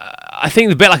 I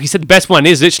think like you said, the best one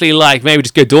is literally like maybe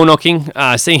just go door knocking,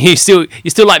 seeing you still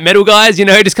like metal guys,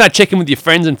 just kind of check in with your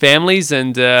friends and families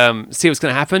and see what's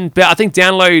going to happen. But I think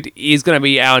Download is going to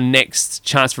be our next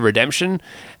chance for redemption.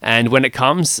 And when it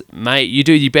comes, mate, you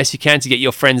do the best you can to get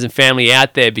your friends and family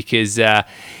out there, because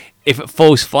if it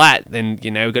falls flat, then,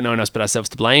 we've got no one else but ourselves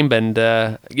to blame. And,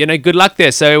 good luck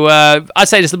there. So I'd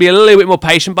say just be a little bit more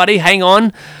patient, buddy. Hang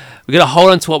on. We've got to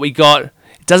hold on to what we got.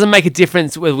 It doesn't make a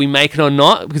difference whether we make it or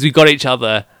not, because we got each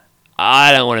other.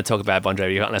 I don't want to talk about Bon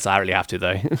Jovi unless I really have to,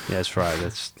 though. Yeah, that's right.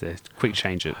 That's quick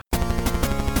change it.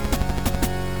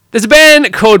 There's a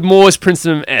band called Moore's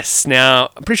Princeton S. Now,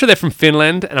 I'm pretty sure they're from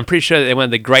Finland, and I'm pretty sure they're one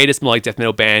of the greatest melodic death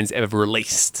metal bands ever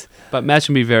released. But Matt's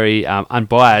going to be very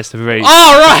unbiased, very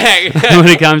right. when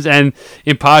it comes, and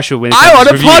impartial when it comes I want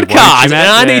to a review. podcast, and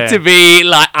I need to be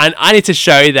like, I need to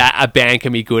show that a band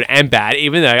can be good and bad,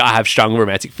 even though I have strong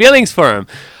romantic feelings for them.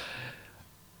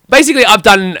 Basically, I've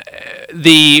done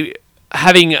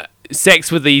having sex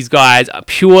with these guys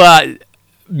pure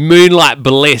moonlight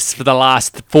bliss for the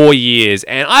last 4 years,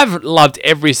 and I've loved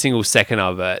every single second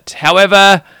of it.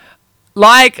 However,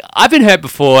 like I've been hurt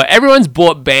before, everyone's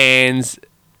bought bands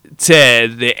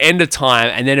to the end of time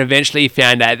and then eventually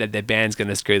found out that their band's going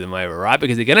to screw them over, right?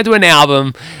 Because they're going to do an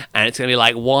album and it's going to be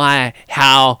like, why,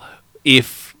 how,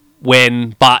 if,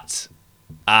 when, but,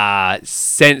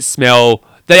 scent, smell,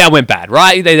 they all went bad,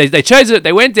 right? They chose it,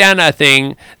 they went down a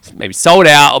thing, maybe sold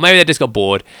out, or maybe they just got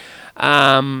bored.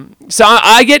 So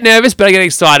I get nervous, but I get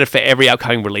excited for every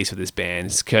upcoming release of this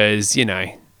band, because,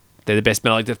 they're the best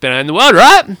melodic death band in the world,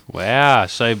 right? Wow.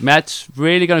 So Matt's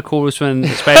really going to call this one a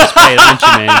spade, aren't you,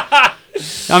 man?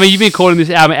 I mean, you've been calling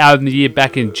this album of the year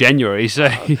back in January, so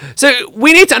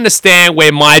we need to understand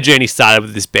where my journey started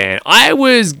with this band. I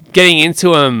was getting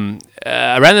into them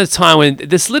around the time when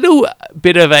this little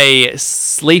bit of a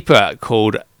sleeper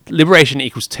called Liberation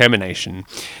Equals Termination.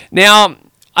 Now,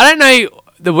 I don't know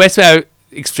the best way of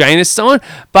explaining this to someone,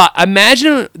 but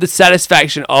imagine the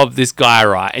satisfaction of this guy,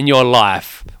 right, in your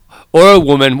life, or a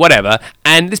woman, whatever,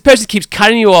 and this person keeps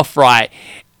cutting you off, right,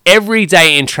 every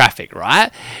day in traffic,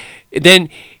 right? Then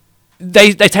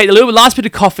they take a little last bit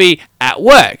of coffee at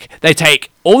work. They take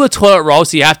all the toilet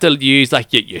rolls, so you have to use like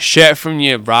your shirt from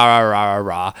your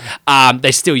rah.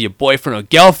 They steal your boyfriend or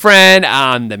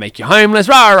girlfriend. They make you homeless,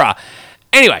 rah.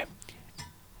 Anyway,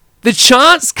 the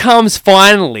chance comes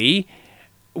finally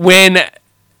when,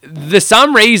 for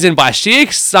some reason, by sheer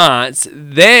chance,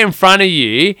 they're in front of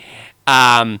you,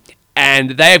 and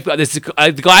they've got this.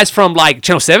 The guys from like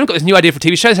Channel 7 got this new idea for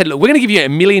TV show. They said, look, we're going to give you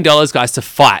 $1 million, guys, to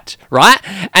fight, right?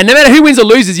 And no matter who wins or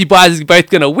loses, you guys are both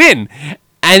going to win.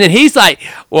 And then he's like,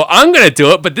 well, I'm going to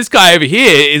do it, but this guy over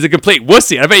here is a complete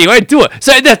wussy. I bet you won't do it.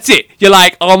 So that's it. You're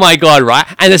like, oh my God, right?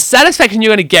 And the satisfaction you're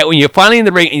going to get when you're finally in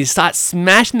the ring and you start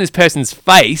smashing this person's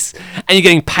face and you're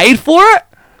getting paid for it,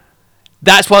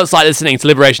 that's what it's like listening to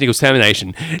Liberation Equals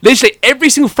Termination. Literally every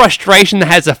single frustration that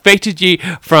has affected you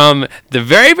from the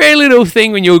very, very little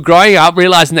thing when you were growing up,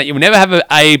 realizing that you'll never have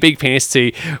a big penis,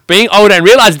 to being older and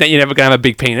realizing that you're never going to have a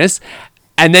big penis,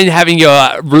 and then having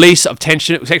your release of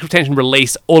tension, sexual tension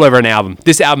release all over an album.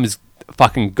 This album is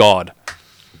fucking God.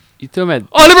 You talking about...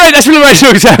 Oh, that's Liberation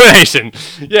Equals Termination.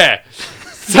 Yeah.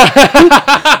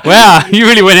 Wow, you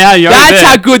really went out. That's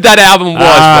how good that album was,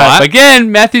 right?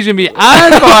 Again, Matthew's going to be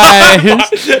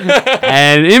unbiased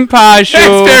and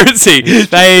impartial. Transparency.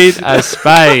 Spade a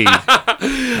spade.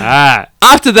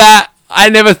 After that, I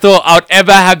never thought I would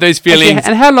ever have those feelings. Okay,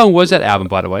 and how long was that album,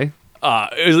 by the way?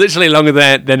 It was literally longer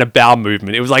than a bowel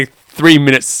movement. It was like 3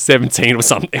 minutes 17 or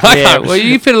something. Yeah, well,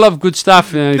 you fit a lot of good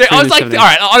stuff. I was like, all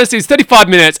right, honestly, it's 35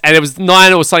 minutes, and it was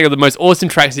 9 or something of the most awesome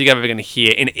tracks you're ever going to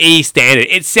hear in E standard.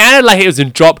 It sounded like it was in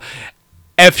drop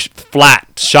F flat,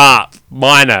 sharp,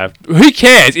 minor. Who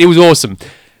cares? It was awesome.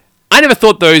 I never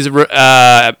thought those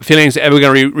feelings were ever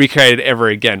going to be recreated ever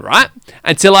again, right?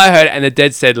 Until I heard And the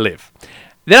Dead Said Live.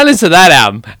 Then I listened to that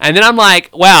album, and then I'm like,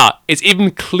 wow, it's even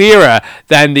clearer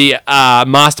than the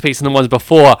masterpiece and the ones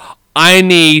before. I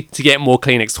need to get more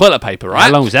Kleenex toilet paper, right?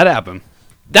 How long was that album?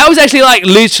 That was actually like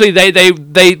literally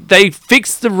they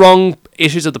fixed the wrong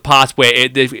issues of the past where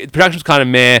the production was kind of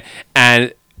meh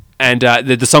and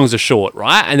the songs are short,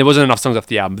 right? And there wasn't enough songs off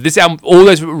the album. But this album, all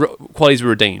those qualities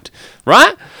were redeemed,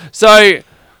 right? So,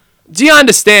 do you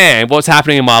understand what's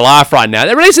happening in my life right now?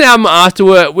 They released an album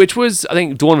afterward, which was, I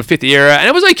think, Dawn of the 5th Era, and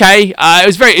it was okay. It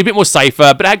was a bit more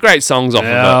safer, but it had great songs off of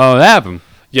it. Oh, that album.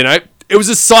 You know, it was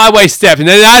a sideways step, and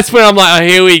then that's when I'm like, oh,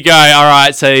 here we go. All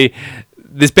right, so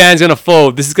this band's going to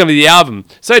fall. This is going to be the album.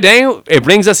 So, Daniel, it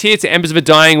brings us here to Embers of a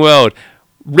Dying World.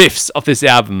 Riffs off this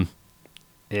album.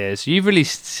 Yeah, so you've really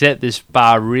set this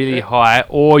bar really high,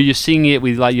 or you're singing it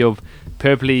with like your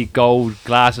purpley gold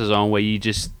glasses on where you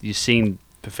sing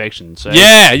perfection. So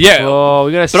yeah. Oh,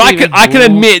 we gotta. But I can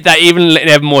admit that even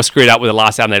Nevermore screwed up with the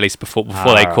last album they released before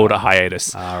they called it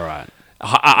hiatus. All right.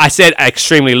 I said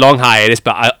extremely long hiatus,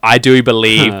 but I do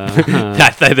believe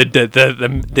that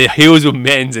the heels were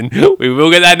men's, and we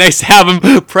will get that next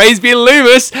album. Praise be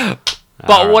Loomis.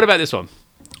 But what about this one?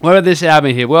 What about this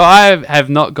album here? Well, I have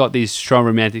not got these strong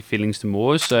romantic feelings to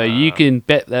Moors, so you can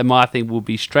bet that my thing will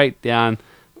be straight down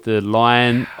the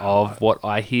line of what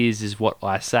I hears is what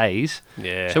I says.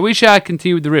 Yeah. So we shall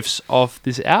continue with the riffs of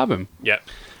this album. Yep.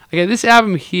 Okay, this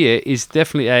album here is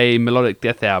definitely a melodic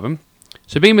death album.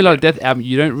 So being a melodic death album,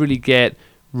 you don't really get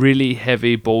really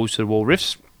heavy balls to the wall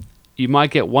riffs. You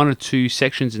might get one or two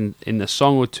sections in the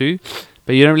song or two,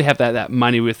 but you don't really have that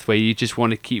money with where you just want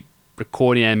to keep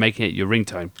recording and making it your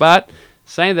ringtone. But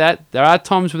saying that, there are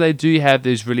times where they do have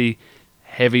those really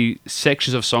heavy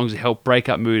sections of songs that help break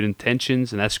up mood and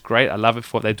tensions, and that's great. I love it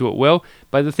for they do it well.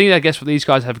 But the thing I guess what these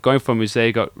guys have going for them is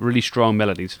they got really strong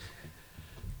melodies.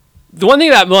 The one thing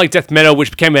about melodic death metal,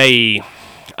 which became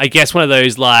I guess one of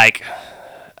those like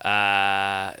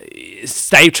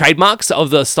state trademarks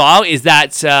of the style, is that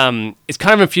it's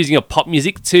kind of infusing a pop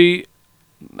music to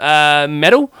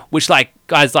metal, which like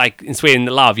guys like in Sweden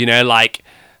love, you know, like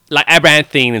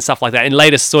Abrahanthine and stuff like that, and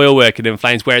later Soilwork and In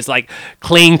Flames, where it's like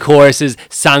clean choruses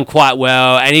sung quite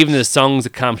well, and even the songs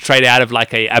that come straight out of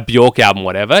like a Bjork album,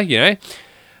 whatever, you know.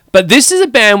 But this is a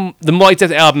band, the melodic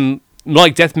death album,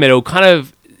 melodic death metal, kind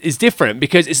of is different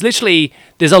because it's literally,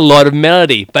 there's a lot of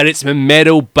melody, but it's a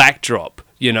metal backdrop,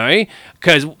 you know,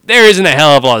 because there isn't a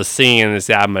hell of a lot of singing in this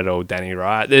album at all, Danny,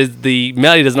 right? The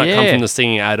melody does not come from the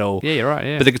singing at all. Yeah, you're right,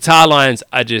 yeah. But the guitar lines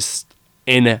are just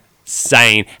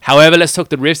insane. However, let's talk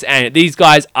the riffs, and these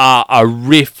guys are a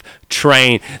riff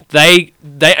train. They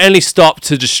only stop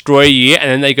to destroy you, and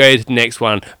then they go to the next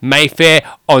one. Mayfair,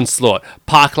 Onslaught.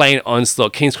 Park Lane,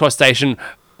 Onslaught. King's Cross Station,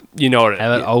 You know what?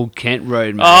 How about Old Kent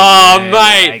Road, mate? Oh,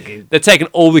 mate. They're taking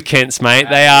all the Kents, mate.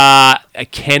 They are a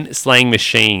Kent slang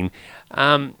machine.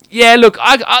 Yeah, look,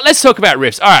 let's talk about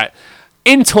riffs. All right.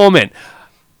 In Torment,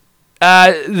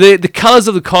 the colors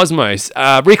of the cosmos,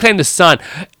 Reclaim the Sun.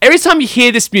 Every time you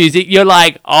hear this music, you're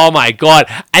like, oh my God.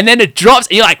 And then it drops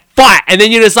and you're like, fight. And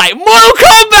then you're just like, Mortal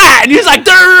Kombat. And you're just like,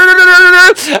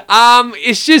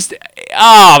 it's just,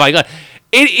 oh my God.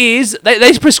 It is,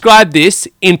 they prescribe this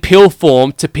in pill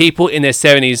form to people in their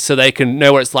 70s so they can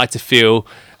know what it's like to feel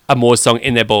a Moore song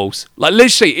in their balls. Like,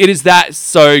 literally, it is that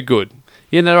so good.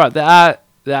 Yeah, no, right.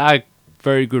 There are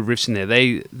very good riffs in there.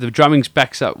 The drumming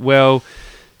backs up well.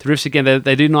 The riffs, again,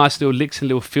 they do nice little licks and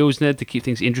little fills in there to keep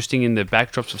things interesting in the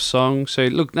backdrops of songs. So,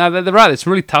 look, no, they're right. It's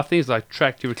really tough things like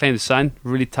track to Reclaim the Sun,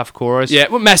 really tough chorus. Yeah,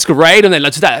 well, Masquerade, and then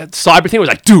like, that cyber thing was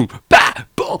like, doom, ba,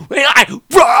 boom, like,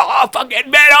 raw, fucking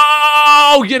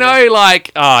metal, you know,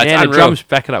 like, oh, it's unreal. The drums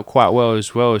back it up quite well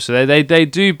as well. So they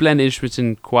do blend instruments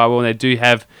in quite well, and they do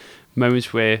have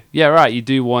moments where, yeah, right, you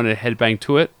do want to headbang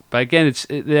to it. But again,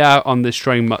 they are on the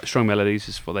strong melodies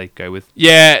is what they go with.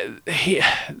 Yeah,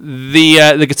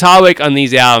 the guitar work on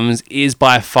these albums is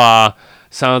by far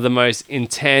some of the most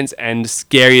intense and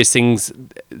scariest things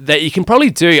that you can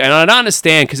probably do. And I don't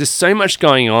understand because there's so much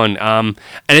going on. And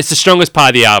it's the strongest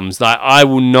part of the albums. Like, I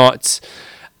will not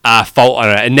fault on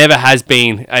it. It never has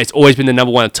been. It's always been the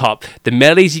number one at top. The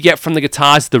melodies you get from the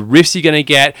guitars, the riffs you're going to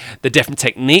get, the different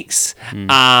techniques,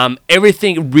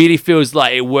 everything really feels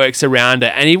like it works around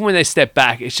it. And even when they step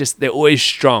back, it's just, they're always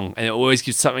strong and it always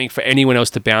gives something for anyone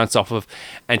else to bounce off of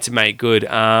and to make good.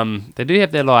 They do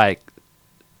have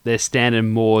their standard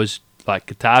Moore's like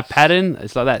guitar pattern.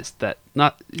 It's like that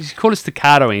not, you call it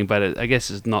staccatoing, but I guess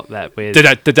it's not that weird. That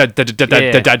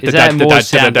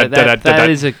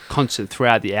is a constant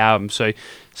throughout the album. So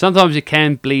sometimes it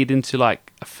can bleed into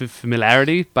like a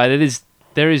familiarity, but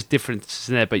there is differences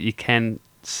in there. But you can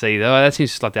see that seems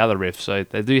just like the other riffs. So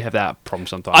they do have that problem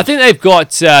sometimes. I think they've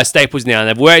got staples now, and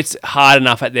they've worked hard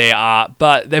enough at their art,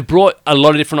 but they've brought a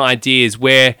lot of different ideas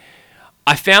where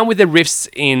I found with the riffs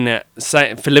in,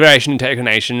 for Liberation and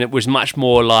Technation, it was much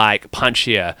more like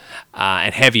punchier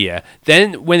and heavier.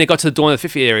 Then when they got to the Dawn of the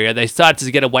Fifth area, they started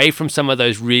to get away from some of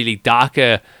those really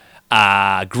darker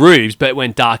grooves, but it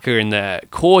went darker in the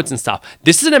chords and stuff.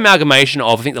 This is an amalgamation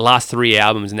of, I think, the last 3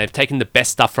 albums, and they've taken the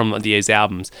best stuff from these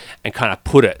albums and kind of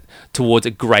put it towards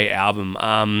a great album.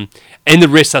 And the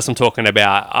riffs, as I'm talking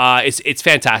about, it's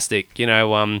fantastic. You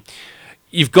know,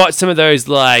 you've got some of those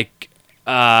like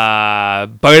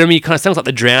Bodomy kind of sounds like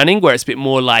The Drowning, where it's a bit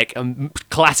more like a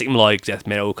classic melodic death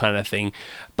metal kind of thing,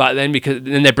 but then because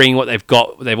then they're bringing what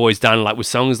they've always done, like with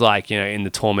songs like, you know, in the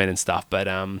Torment and stuff. But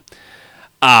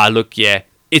look, yeah,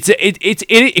 it's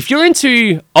if you're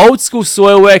into old school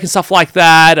Soilwork and stuff like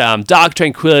that, Dark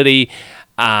Tranquility,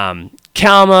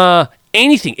 Karma,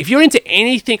 anything, if you're into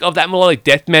anything of that melodic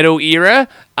death metal era,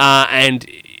 and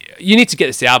you need to get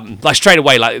this album, like, straight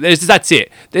away. Like, that's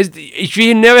it. If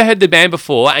you never heard the band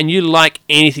before and you like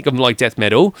anything of like death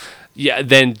metal, yeah,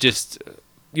 then just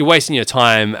you're wasting your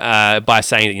time by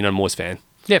saying that you're not a Moore's fan.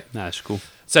 Yep, no, that's cool.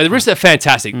 So the riffs are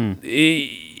fantastic.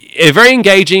 They're very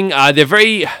engaging.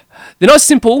 They're not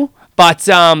simple, but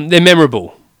they're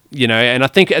memorable. You know, and I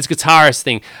think as a guitarist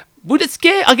thing. Would it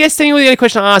scare, I guess, the only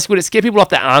question I ask, would it scare people off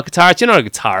that aren't guitarists? You're not a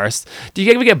guitarist. Do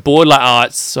you ever get bored, like, oh,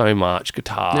 it's so much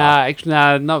guitar?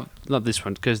 Nah, not this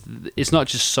one, because it's not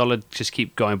just solid, just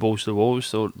keep going balls to the walls.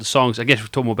 So the songs, I guess we're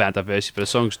talking more about diversity, but the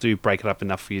songs do break it up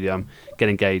enough for you to get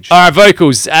engaged. All right,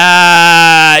 vocals.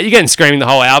 You're getting screaming the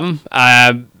whole album,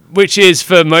 which is,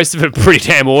 for most of it, pretty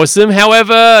damn awesome.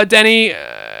 However, Danny,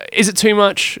 is it too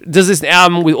much? Does this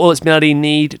album, with all its melody,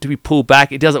 need to be pulled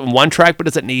back? It does it in one track, but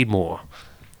does it need more?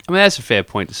 I mean, that's a fair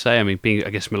point to say. I mean, being, I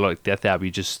guess, melodic death album,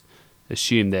 you just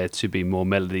assume there to be more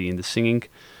melody in the singing.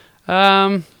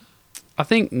 I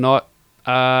think not.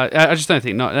 I just don't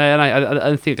think not. And I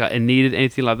don't think I needed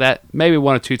anything like that. Maybe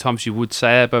 1 or 2 times you would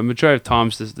say that, but majority of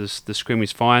times the screaming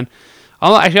is fine.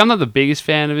 I'm not the biggest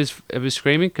fan of his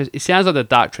screaming, because it sounds like the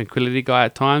Dark Tranquility guy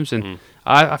at times, and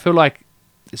I feel like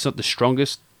it's not the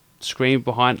strongest scream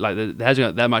behind. Like, there hasn't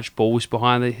got that much balls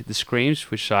behind the screams,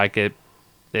 which I get.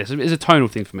 Yeah, so it's a tonal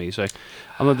thing for me, so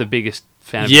I'm not the biggest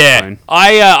fan of his tone.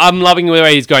 I'm loving the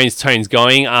way his tone's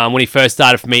going. When he first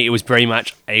started, for me, it was very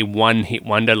much a one-hit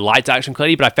wonder, light Dark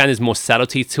Tranquility, but I found there's more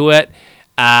subtlety to it.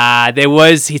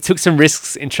 He took some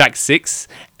risks in track 6,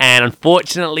 and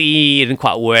unfortunately, it didn't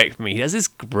quite work for me. He does this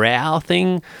growl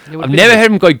thing. I've never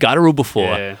heard him go guttural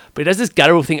before, but he does this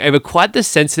guttural thing over quite the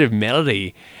sensitive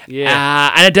melody.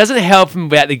 Yeah. And it doesn't help him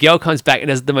about the girl comes back and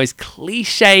does the most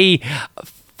cliche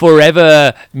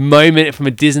forever moment from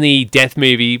a Disney death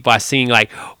movie by singing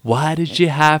like, "Why did you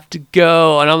have to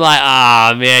go?" And I'm like,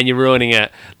 "Ah, man, you're ruining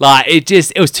it." Like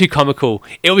it was too comical.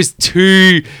 It was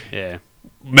too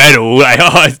metal, like,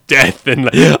 oh, it's death, and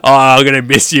like, oh, I'm gonna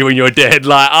miss you when you're dead.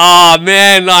 Like, oh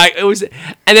man, like it was.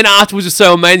 And then afterwards was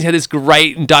so amazing. Had this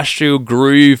great industrial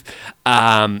groove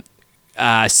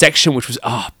section, which was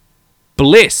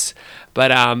bliss.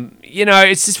 But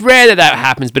it's just rare that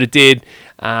happens, but it did.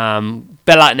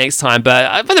 Better luck next time.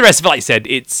 But for the rest of it, like you said,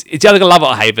 it's either gonna love it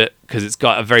or hate it because it's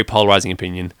got a very polarizing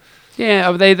opinion.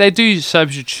 Yeah, they do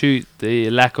substitute the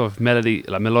lack of melody,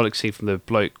 like melodic sing from the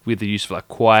bloke with the use of like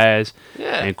choirs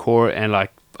and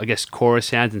like I guess chorus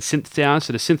sounds and synth sounds.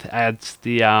 So the synth adds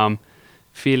the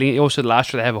feeling. Also,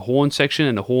 last year they have a horn section,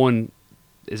 and the horn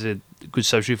is a good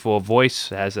substitute for a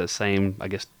voice. It has that same, I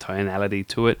guess, tonality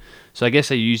to it. So I guess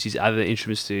they use these other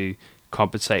instruments to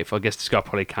compensate for. I guess this guy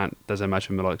probably doesn't have much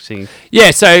of melodic singing.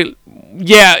 Yeah, so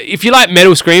if you like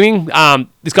metal screaming,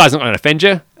 this guy's not going to offend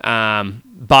you.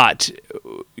 But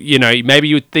maybe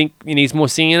you would think he needs more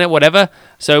singing in it, whatever.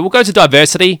 So we'll go to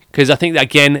diversity because I think that,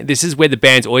 again, this is where the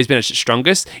band's always been at its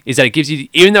strongest, is that it gives you,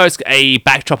 even though it's a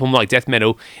backdrop on like death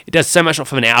metal, it does so much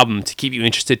off of an album to keep you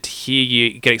interested, to hear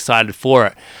you get excited for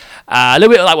it. A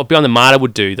little bit like what Beyond the Martyr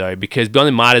would do, though, because Beyond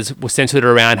the Martyrs was centered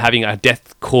around having a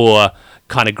deathcore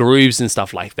kind of grooves and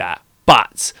stuff like that.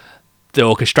 But the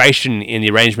orchestration in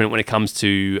the arrangement when it comes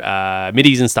to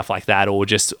midis and stuff like that, or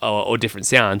just or different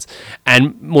sounds,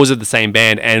 and was of the same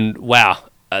band. And wow,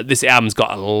 this album's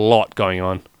got a lot going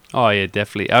on. Oh yeah,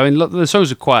 definitely. I mean, look, the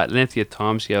songs are quite lengthy at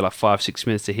times. You know, like 5-6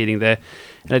 minutes to hitting there,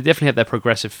 and they definitely have that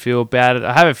progressive feel about it.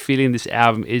 I have a feeling this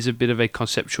album is a bit of a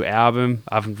conceptual album.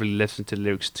 I haven't really listened to the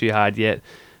lyrics too hard yet,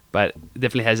 but it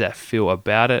definitely has that feel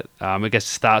about it. I guess it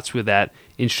starts with that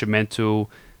instrumental.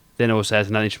 Then it also has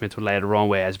another instrumental later on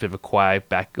where it has a bit of a choir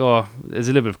back. Oh, there's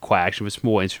a little bit of choir action, but it's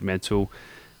more instrumental.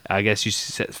 I guess you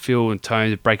set feel and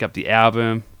tone to break up the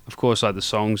album. Of course, like the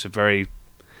songs are very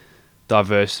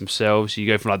diverse themselves. You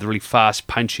go from like the really fast,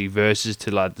 punchy verses to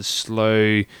like the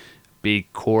slow,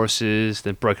 big choruses,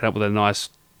 then broken up with a nice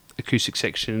acoustic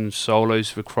section,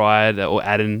 solos required or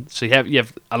add-in. So you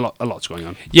have a lot's going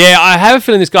on. Yeah, I have a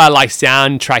feeling this guy likes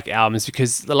soundtrack albums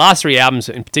because the last 3 albums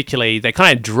in particular, they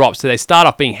kind of drop. So they start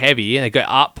off being heavy, and they go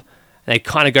up, and they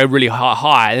kind of go really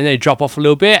high, and then they drop off a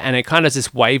little bit, and it kind of does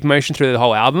this wave motion through the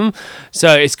whole album.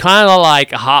 So it's kind of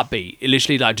like a heartbeat. It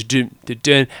literally like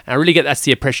and I really get that's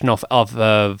the impression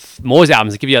of Moore's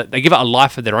albums. They give it a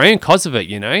life of their own because of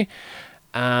it,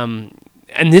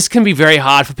 And this can be very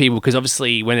hard for people because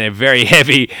obviously when they're very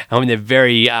heavy and when they're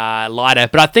very lighter.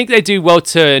 But I think they do well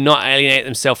to not alienate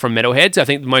themselves from metalheads. I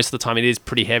think most of the time it is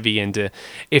pretty heavy, and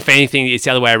if anything, it's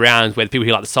the other way around, where the people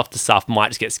who like the softer stuff might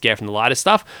just get scared from the lighter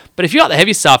stuff. But if you like the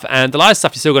heavy stuff and the lighter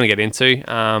stuff, you're still going to get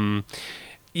into.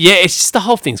 It's just the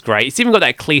whole thing's great. It's even got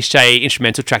that cliche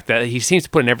instrumental track that he seems to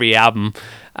put in every album,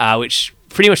 which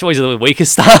pretty much always a little weaker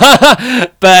stuff.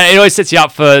 But it always sets you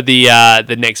up for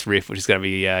the next riff, which is going to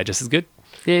be just as good.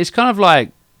 Yeah, it's kind of like,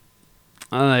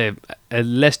 I don't know, a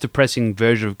less depressing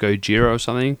version of Gojira or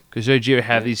something. Because Gojira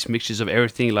have these mixtures of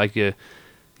everything, like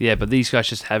but these guys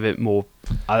just have it more,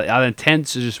 either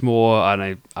intense or just more, I don't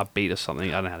know, upbeat or something.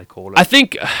 I don't know how to call it. I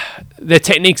think the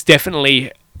technique's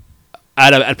definitely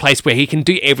at a place where he can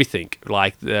do everything.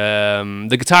 Like the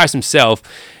guitarist himself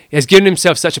has given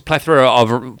himself such a plethora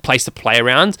of place to play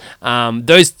around.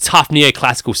 Those tough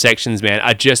neoclassical sections, man,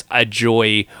 are just a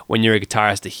joy when you're a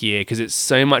guitarist to hear, because it's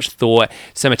so much thought,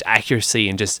 so much accuracy,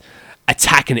 and just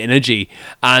attack and energy.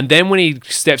 And then when he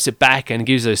steps it back and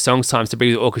gives those songs times to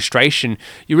bring the orchestration,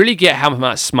 you really get how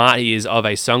much smart he is of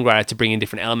a songwriter to bring in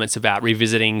different elements about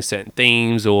revisiting certain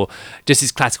themes, or just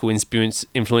his classical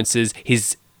influences,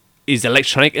 his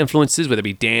electronic influences, whether it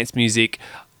be dance music,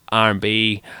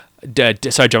 R&B,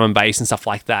 drum and bass and stuff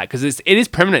like that, because it is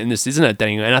permanent in this, isn't it,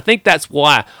 Daniel? And I think that's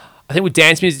why I think with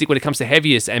dance music, when it comes to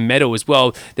heaviest and metal as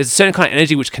well, there's a certain kind of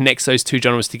energy which connects those two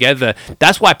genres together.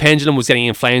 That's why Pendulum was getting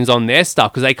in flames on their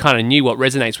stuff, because they kind of knew what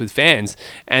resonates with fans.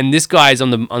 And this guy is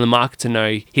on the market to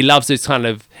know he loves those kind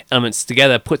of elements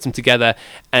together, puts them together,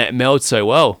 and it melds so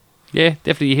well. Yeah,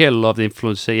 definitely. You hear a lot of the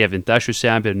influence. So you have industrial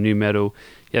sound, a bit of new metal.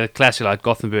 Yeah, the classic like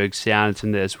Gothenburg sounds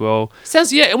in there as well.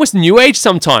 Sounds almost new age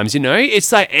sometimes.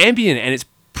 It's like ambient and it's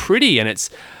pretty and it's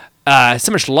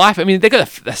so much life. I mean, they got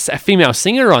a female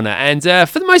singer on it, and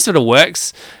for the most of it, it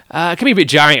works. It can be a bit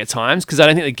jarring at times because I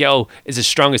don't think the girl is as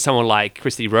strong as someone like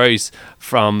Christy Rose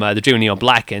from The Dream of Neon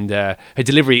Black, and her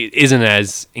delivery isn't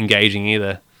as engaging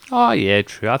either. Oh yeah,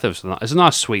 true. I thought it's a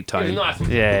nice sweet tone. It's nice.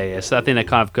 Yeah. So I think that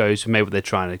kind of goes for maybe what they're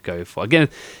trying to go for. Again,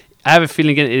 I have a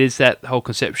feeling it is that whole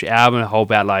conceptual album, the whole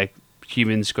about like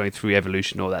humans going through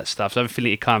evolution, all that stuff. So I have a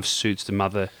feeling it kind of suits the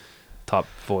mother type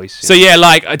voice. So yeah,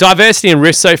 like diversity and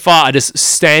riffs so far are just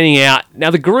standing out. Now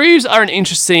the grooves are an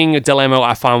interesting dilemma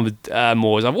I find with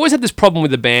Moors. I've always had this problem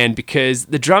with the band because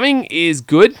the drumming is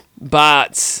good,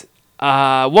 but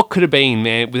what could have been,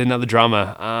 man, with another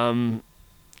drummer?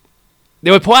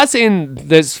 There were parts in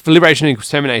this for Liberation and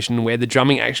Extermination where the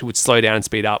drumming actually would slow down and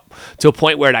speed up to a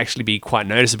point where it'd actually be quite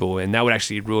noticeable, and that would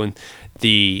actually ruin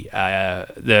the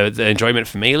enjoyment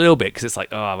for me a little bit because it's like,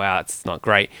 oh wow, it's not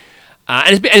great.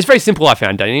 And it's very simple, I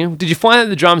found, Daniel. Did you find that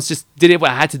the drums just did what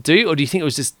I had to do, or do you think it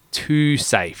was just too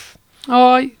safe?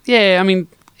 Oh, yeah. I mean,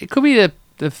 it could be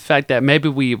the fact that maybe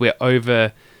we're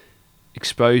over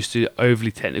exposed to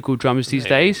overly technical drummers these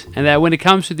days, and that when it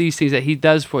comes to these things, that he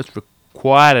does what's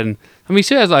required. And I mean, he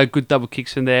still has like good double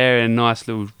kicks in there and nice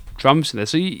little drums in there.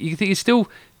 So you think it's still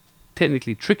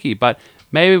technically tricky, but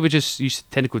maybe we're just used to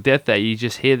technical death that you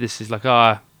just hear this is like,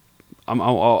 I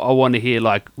want to hear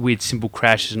like weird cymbal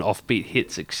crashes and offbeat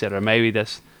hits, etc. Maybe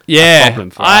that's a problem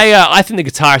for us. I think the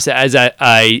guitarist has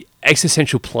a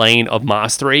existential plane of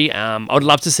mastery. I would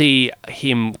love to see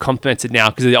him complemented now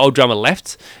because the old drummer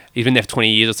left. He's been there for 20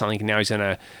 years or something, and now he's going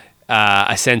to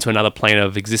ascend to another plane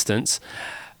of existence.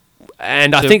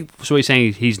 And I think... So what you're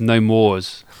saying, he's no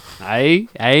more's.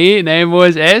 No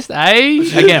more's est,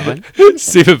 Again, man.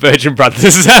 Super Virgin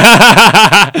Brothers. Yeah,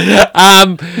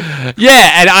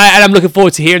 and I'm looking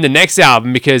forward to hearing the next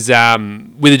album because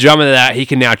with a drummer that he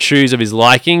can now choose of his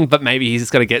liking, but maybe he's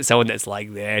just going to get someone that's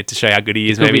like there to show how good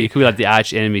he is. It could be like the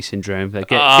arch enemy syndrome. Like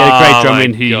get a great drummer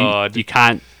in who you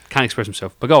can't express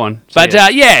himself. But go on. But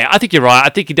yeah, I think you're right. I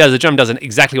think he does. The drum does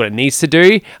exactly what it needs to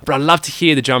do. But I'd love to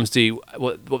hear the drums do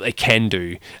what they can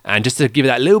do, and just to give it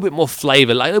that little bit more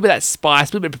flavor, like a little bit of that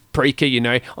spice, a little bit of paprika,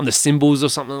 on the cymbals or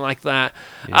something like that.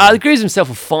 The grooves himself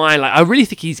are fine. Like I really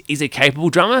think he's a capable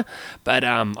drummer, but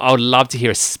I would love to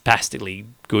hear a spastically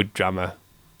good drummer.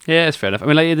 Yeah, that's fair enough. I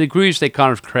mean, like the grooves they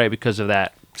kind of create because of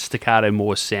that staccato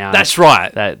more sound. That's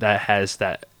right. That has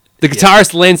that. The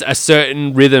guitarist lends a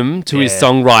certain rhythm to his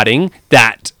songwriting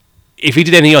that if he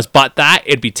did anything else but that,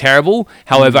 it'd be terrible.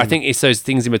 However, I think it's those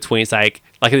things in between. It's like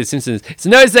in The Simpsons, it's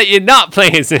notice that you're not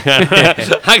playing.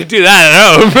 I could do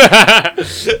that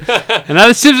at home.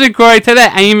 Another Simpson quote. Take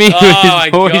that, Amy. Oh my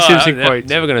God.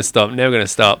 Never going to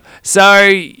stop.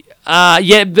 So...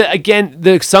 but again,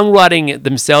 the songwriting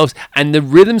themselves and the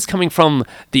rhythms coming from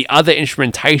the other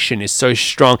instrumentation is so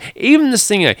strong. Even the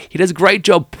singer, he does a great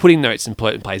job putting notes in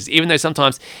places, even though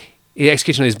sometimes the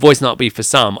execution of his voice not be for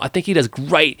some. I think he does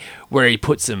great where he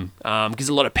puts them. Gives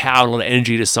a lot of power and a lot of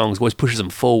energy to songs, always pushes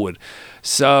them forward.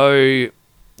 So...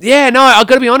 yeah, no, I've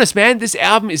got to be honest, man. This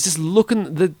album is just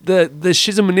looking... The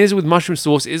Schism and Izzo with Mushroom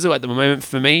Sauce Izzo at the moment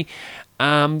for me.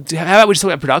 How about we just talk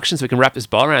about production so we can wrap this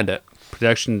ball around it?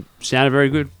 Production sounded very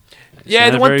good.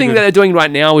 The one thing that they're doing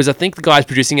right now is I think the guy's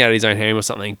producing out of his own home or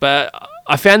something. But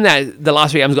I found that the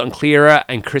last few albums gotten clearer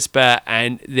and crisper,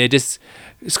 and they're just...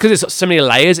 it's because there's so many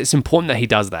layers, it's important that he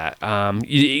does that.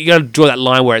 You got to draw that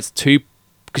line where it's too...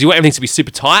 because you want everything to be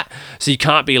super tight, so you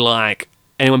can't be like...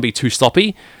 anyone be too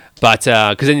sloppy. But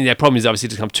because then the problem is obviously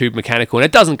to become too mechanical, and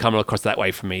it doesn't come across that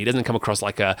way for me. It doesn't come across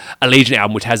like a Legion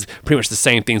album, which has pretty much the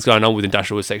same things going on with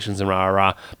industrial sections and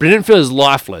rah. But it didn't feel as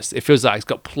lifeless. It feels like it's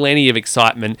got plenty of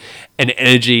excitement and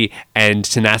energy and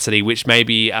tenacity, which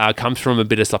maybe comes from a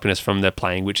bit of sloppiness from the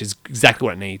playing, which is exactly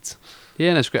what it needs.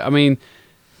 Yeah, that's great. I mean,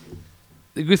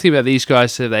 the good thing about these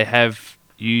guys is they have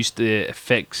used the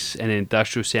effects and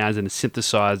industrial sounds and the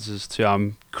synthesizers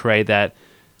to create that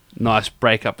nice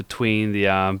breakup between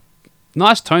the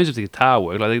nice tones of the guitar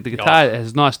work. Like the guitar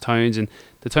has nice tones, and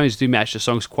the tones do match the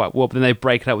songs quite well. But then they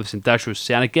break it up with this industrial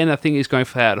sound. Again, I think it's going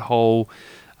for that whole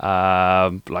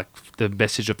like the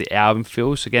message of the album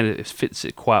feels. Again, it fits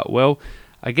it quite well.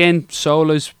 Again,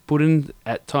 solos put in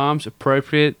at times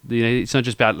appropriate. It's not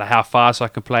just about like how fast I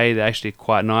can play. They're actually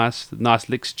quite nice. Nice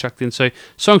licks chucked in. So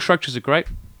song structures are great.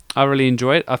 I really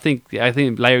enjoy it. I think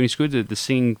layering is good. The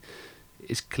singing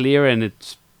is clear and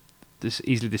it's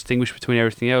easily distinguished between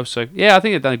everything else. So yeah, I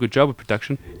think they've done a good job with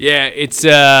production. Yeah, it's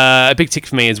a big tick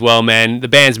for me as well, man. The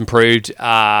band's improved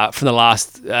from the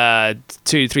last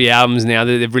 2-3 albums now.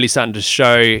 They're really starting to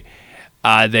show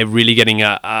they're really getting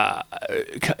no, I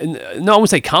won't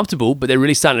say comfortable, but they're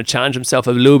really starting to challenge themselves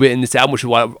a little bit in this album, which is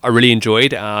what I really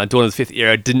enjoyed. Dawn of the Fifth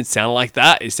Era didn't sound like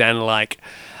that. It sounded like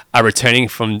returning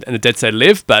from the Dead So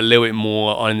Live, but a little bit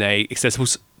more on a accessible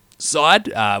side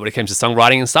when it comes to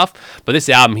songwriting and stuff. But this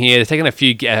album here, they're taking a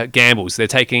few gambles. They're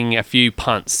taking a few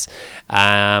punts.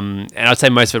 And I'd say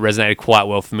most of it resonated quite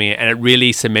well for me. And it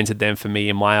really cemented them for me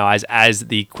in my eyes as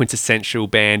the quintessential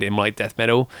band in like death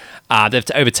metal. They've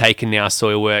overtaken now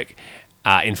Soilwork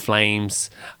In Flames,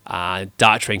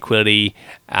 Dark Tranquility,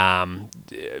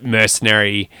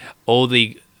 Mercenary, all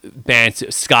the bands,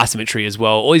 Scar Symmetry as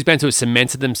well. All these bands who have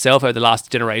cemented themselves over the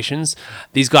last generations.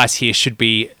 These guys here should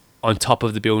be on top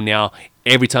of the bill now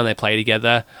every time they play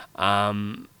together.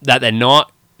 That they're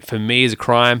not, for me, is a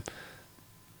crime.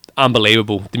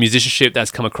 Unbelievable. The musicianship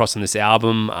that's come across on this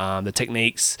album, the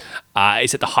techniques,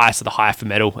 it's at the highest of the high for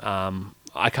metal.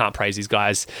 I can't praise these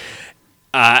guys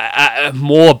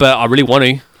more, but I really want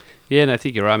to. Yeah, and I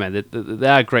think you're right, man. They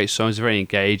are great songs, very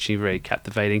engaging, very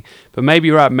captivating. But maybe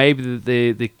you're right. Maybe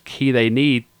the key they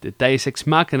need, the Deus Ex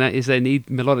Machina, is they need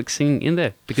melodic singing in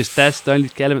there, because that's the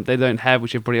only element they don't have,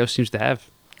 which everybody else seems to have.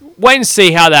 Wait and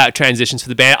see how that transitions for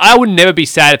the band. I would never be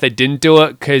sad if they didn't do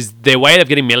it, because their way of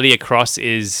getting melody across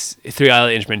is through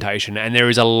other instrumentation, and there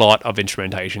is a lot of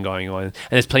instrumentation going on, and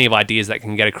there's plenty of ideas that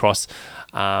can get across.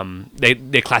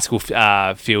 They're classical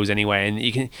feels anyway, and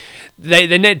you can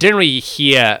they generally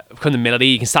hear from the melody.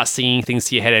 You can start singing things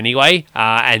to your head anyway,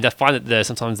 and I find that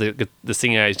sometimes the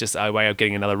singer is just a way of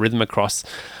getting another rhythm across.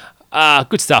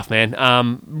 Good stuff,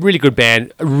 man. Really good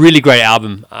band, really great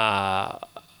album.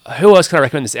 Who else can I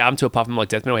recommend this album to apart from like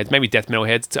death metal heads? Maybe death metal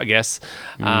heads, I guess.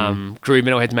 Groove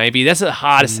metal heads, maybe. That's the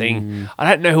hardest thing. I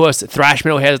don't know who else. Thrash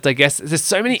metal heads, I guess. There's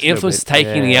so many influences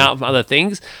taking out from other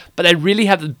things, but they really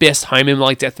have the best home in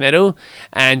like death metal.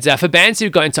 And for bands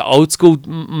who got into old school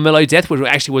mellow death, which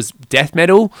actually was death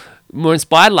metal, more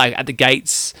inspired, like At the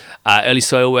Gates, early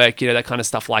Soilwork, that kind of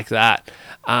stuff like that.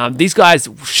 These guys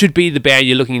should be the band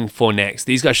you're looking for next.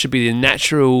 These guys should be the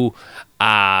natural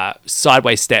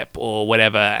sideways step or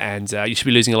whatever, and you should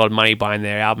be losing a lot of money buying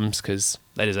their albums because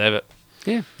they deserve it.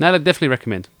 Yeah, no, I definitely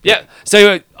recommend. Yeah,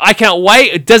 so I can't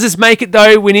wait. Does this make it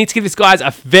though? We need to give this guys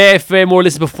a fair more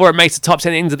listen before it makes the top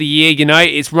 10 end of the year.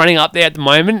 It's running up there at the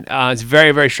moment. It's a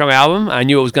very, very strong album. I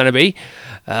knew it was going to be.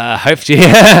 Hopefully.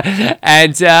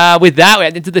 And with that,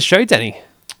 we're into the show, Danny.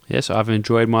 Yes, I've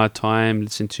enjoyed my time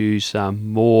listening to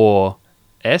some more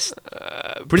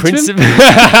Principum.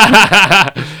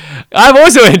 I've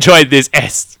also enjoyed this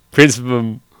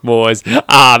Principum Moors.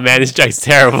 Man, this joke's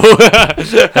terrible.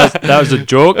 that was a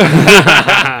joke.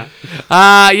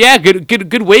 Yeah,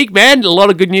 good week, man. A lot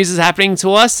of good news is happening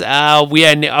to us. We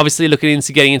are obviously looking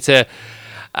into getting into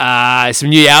some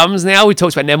new albums now. We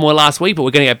talked about Nevermore last week, but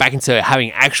we're going to go back into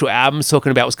having actual albums,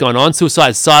 talking about what's going on.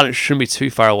 Suicide Silence shouldn't be too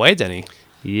far away, Danny.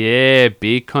 Yeah,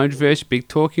 big controversy, big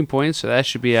talking points, so that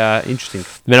should be interesting.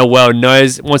 The metal world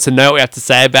wants to know what we have to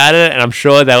say about it, and I'm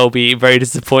sure they will be very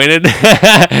disappointed.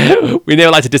 We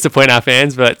never like to disappoint our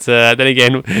fans, but then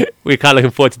again, we're kind of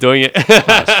looking forward to doing it.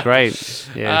 That's great.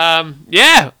 Yeah.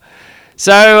 Yeah.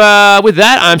 So with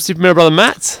that, I'm Super Metal Brother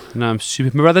Matt. And I'm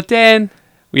Super Metal Brother Dan.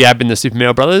 We have been the Super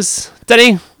Metal Brothers.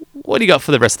 Danny, what do you got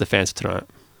for the rest of the fans for tonight?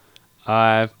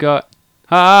 I've got...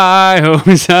 Hi,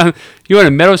 you want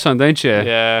a metal song, don't you?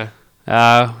 Yeah.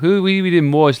 Who we did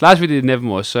more? Last we did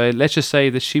Nevermore. So let's just say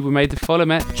the sheep were made to follow,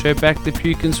 Matt. Show back the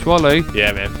puke and swallow.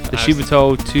 Yeah, man. The sheep were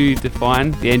told to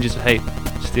define the engines of hate.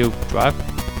 Still drive.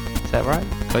 Is that right?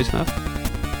 Close enough.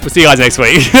 We'll see you guys next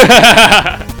week.